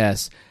 I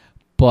guess,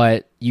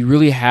 but you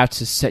really have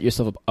to set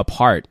yourself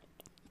apart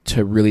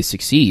to really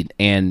succeed,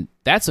 and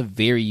that's a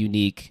very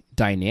unique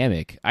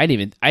dynamic. I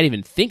didn't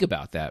even think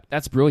about that.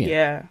 That's brilliant.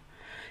 Yeah.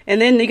 And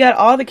then you got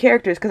all the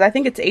characters, because I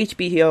think it's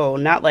HBO,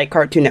 not like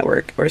Cartoon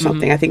Network or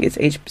something. I think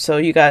it's So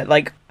you got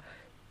like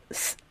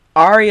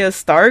Arya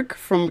Stark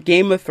from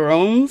Game of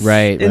Thrones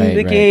in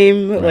the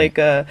game, like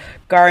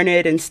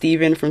Garnet and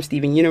Steven from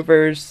Steven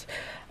Universe,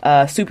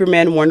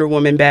 Superman, Wonder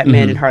Woman,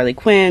 Batman, and Harley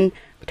Quinn,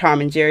 Tom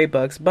and Jerry,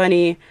 Bugs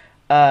Bunny.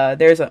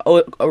 There's an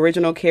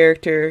original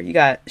character. You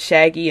got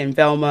Shaggy and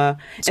Velma.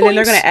 And then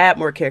they're going to add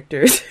more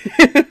characters.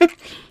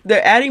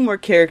 They're adding more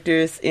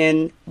characters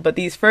in, but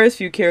these first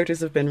few characters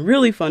have been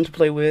really fun to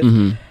play with.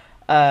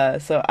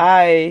 So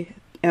I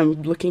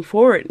am looking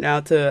forward now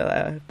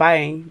to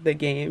buying the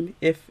game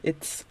even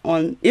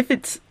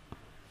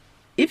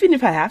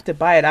if I have to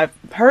buy it. I've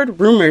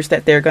heard rumors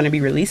that they're going to be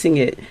releasing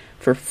it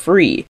for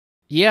free.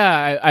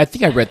 Yeah, I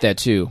think I read that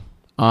too.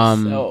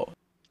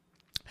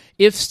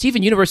 If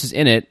Steven Universe is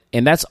in it,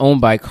 and that's owned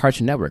by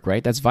Cartoon Network,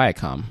 right? That's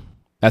Viacom.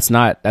 That's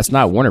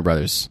not Warner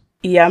Brothers.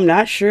 Yeah, I'm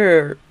not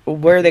sure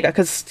where they got,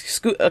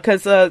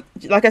 because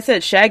like I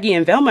said, Shaggy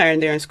and Velma are in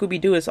there, and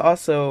Scooby Doo is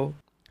also.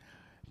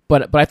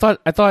 But I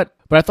thought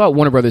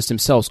Warner Brothers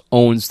themselves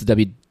owns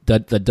the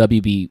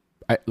WB.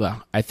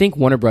 I think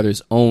Warner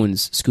Brothers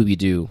owns Scooby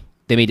Doo.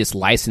 They may just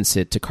license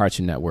it to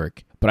Cartoon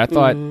Network. But I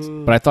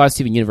thought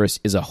Steven Universe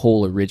is a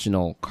whole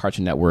original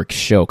Cartoon Network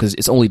show because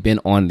it's only been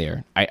on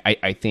there.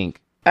 I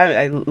think.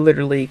 I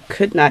literally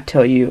could not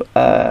tell you.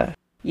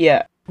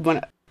 Yeah,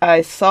 when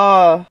I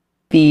saw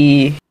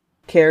the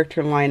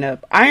character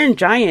lineup, Iron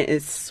Giant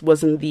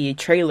was in the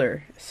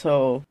trailer,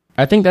 so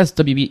I think that's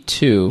WB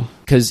 2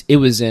 because it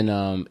was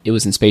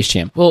in Space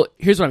Jam. Well,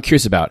 here's what I'm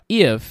curious about: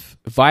 if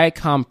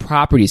Viacom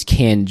properties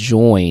can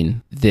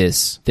join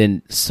this,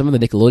 then some of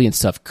the Nickelodeon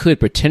stuff could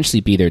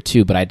potentially be there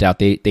too. But I doubt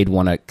they'd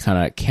want to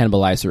kind of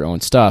cannibalize their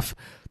own stuff.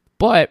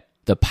 But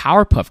the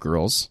Powerpuff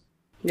Girls.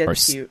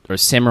 That's cute. Or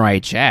Samurai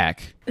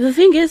Jack. The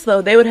thing is,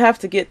 though, they would have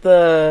to get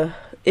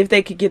if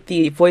they could get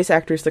the voice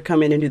actors to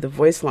come in and do the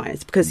voice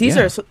lines, because these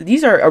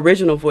are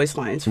original voice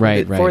lines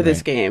for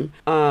this game.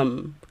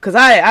 Because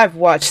I've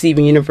watched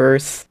Steven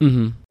Universe.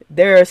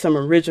 There are some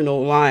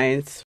original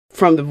lines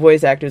from the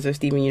voice actors of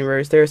Steven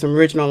Universe. There are some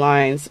original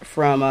lines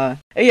from I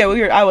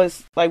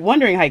was like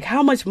wondering like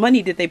how much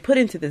money did they put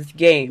into this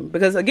game,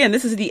 because again,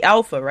 this is the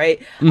alpha,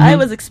 right? I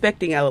was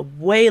expecting a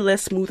way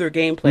less smoother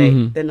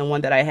gameplay than the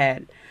one that I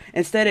had.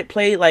 Instead, it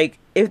played like,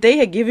 if they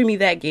had given me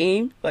that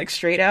game, like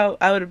straight out,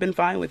 I would have been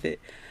fine with it.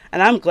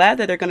 And I'm glad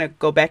that they're going to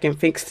go back and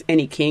fix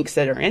any kinks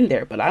that are in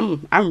there, but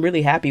I'm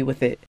really happy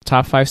with it.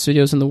 Top 5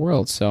 studios in the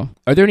world, so.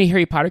 Are there any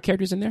Harry Potter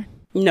characters in there?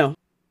 No.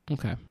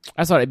 Okay.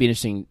 I thought it'd be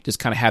interesting, just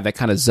kind of have that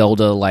kind of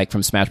Zelda, like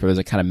from Smash Bros.,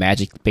 like kind of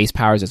magic-based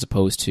powers as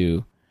opposed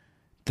to,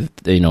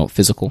 the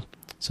physical.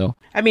 So.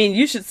 I mean,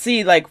 you should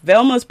see, like,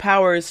 Velma's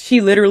powers,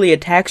 she literally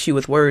attacks you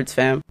with words,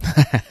 fam.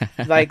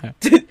 Like...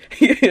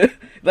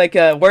 Like,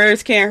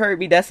 words can't hurt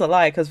me, that's a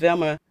lie, because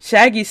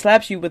Shaggy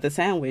slaps you with a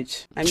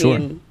sandwich. I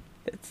mean,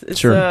 it's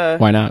sure.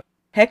 Why not?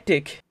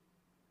 Hectic.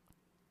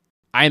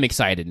 I am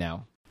excited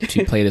now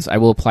to play this. I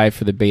will apply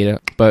for the beta,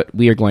 but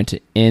we are going to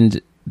end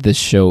the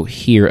show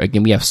here.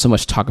 Again, we have so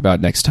much to talk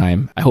about next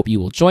time. I hope you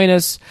will join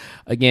us.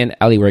 Again,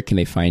 Ali, where can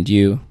they find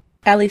you?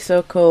 Ali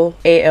Soko,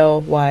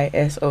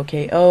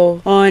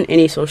 ALYSOKO, on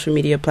any social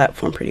media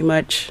platform, pretty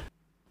much.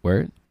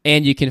 Word.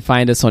 And you can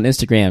find us on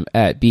Instagram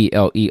at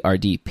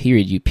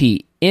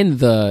BLERD_UP. In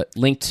the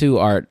link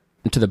to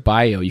the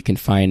bio, you can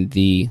find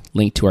the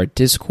link to our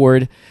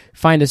Discord.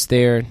 Find us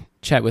there,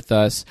 chat with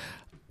us.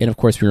 And of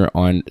course, we're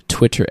on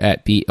Twitter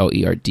at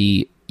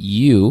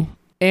BLERDU.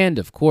 And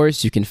of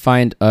course, you can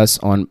find us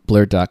on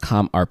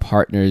blur.com, our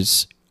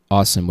partners'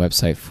 awesome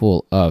website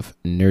full of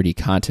nerdy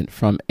content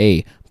from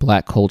a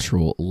Black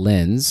cultural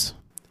lens.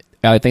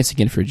 Allie, thanks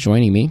again for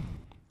joining me.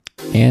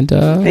 And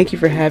Thank you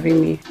for having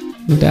me.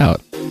 no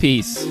doubt.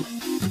 Peace.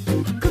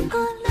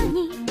 心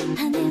に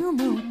羽を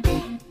持って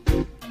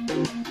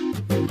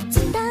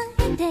伝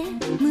えて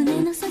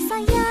胸のささ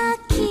や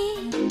き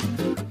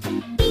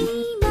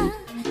今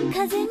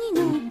風に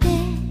乗って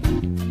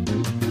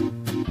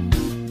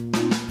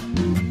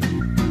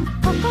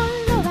心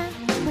は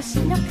星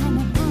の彼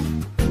方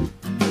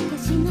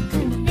星の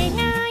彼願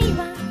いは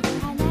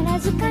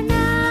必ず叶う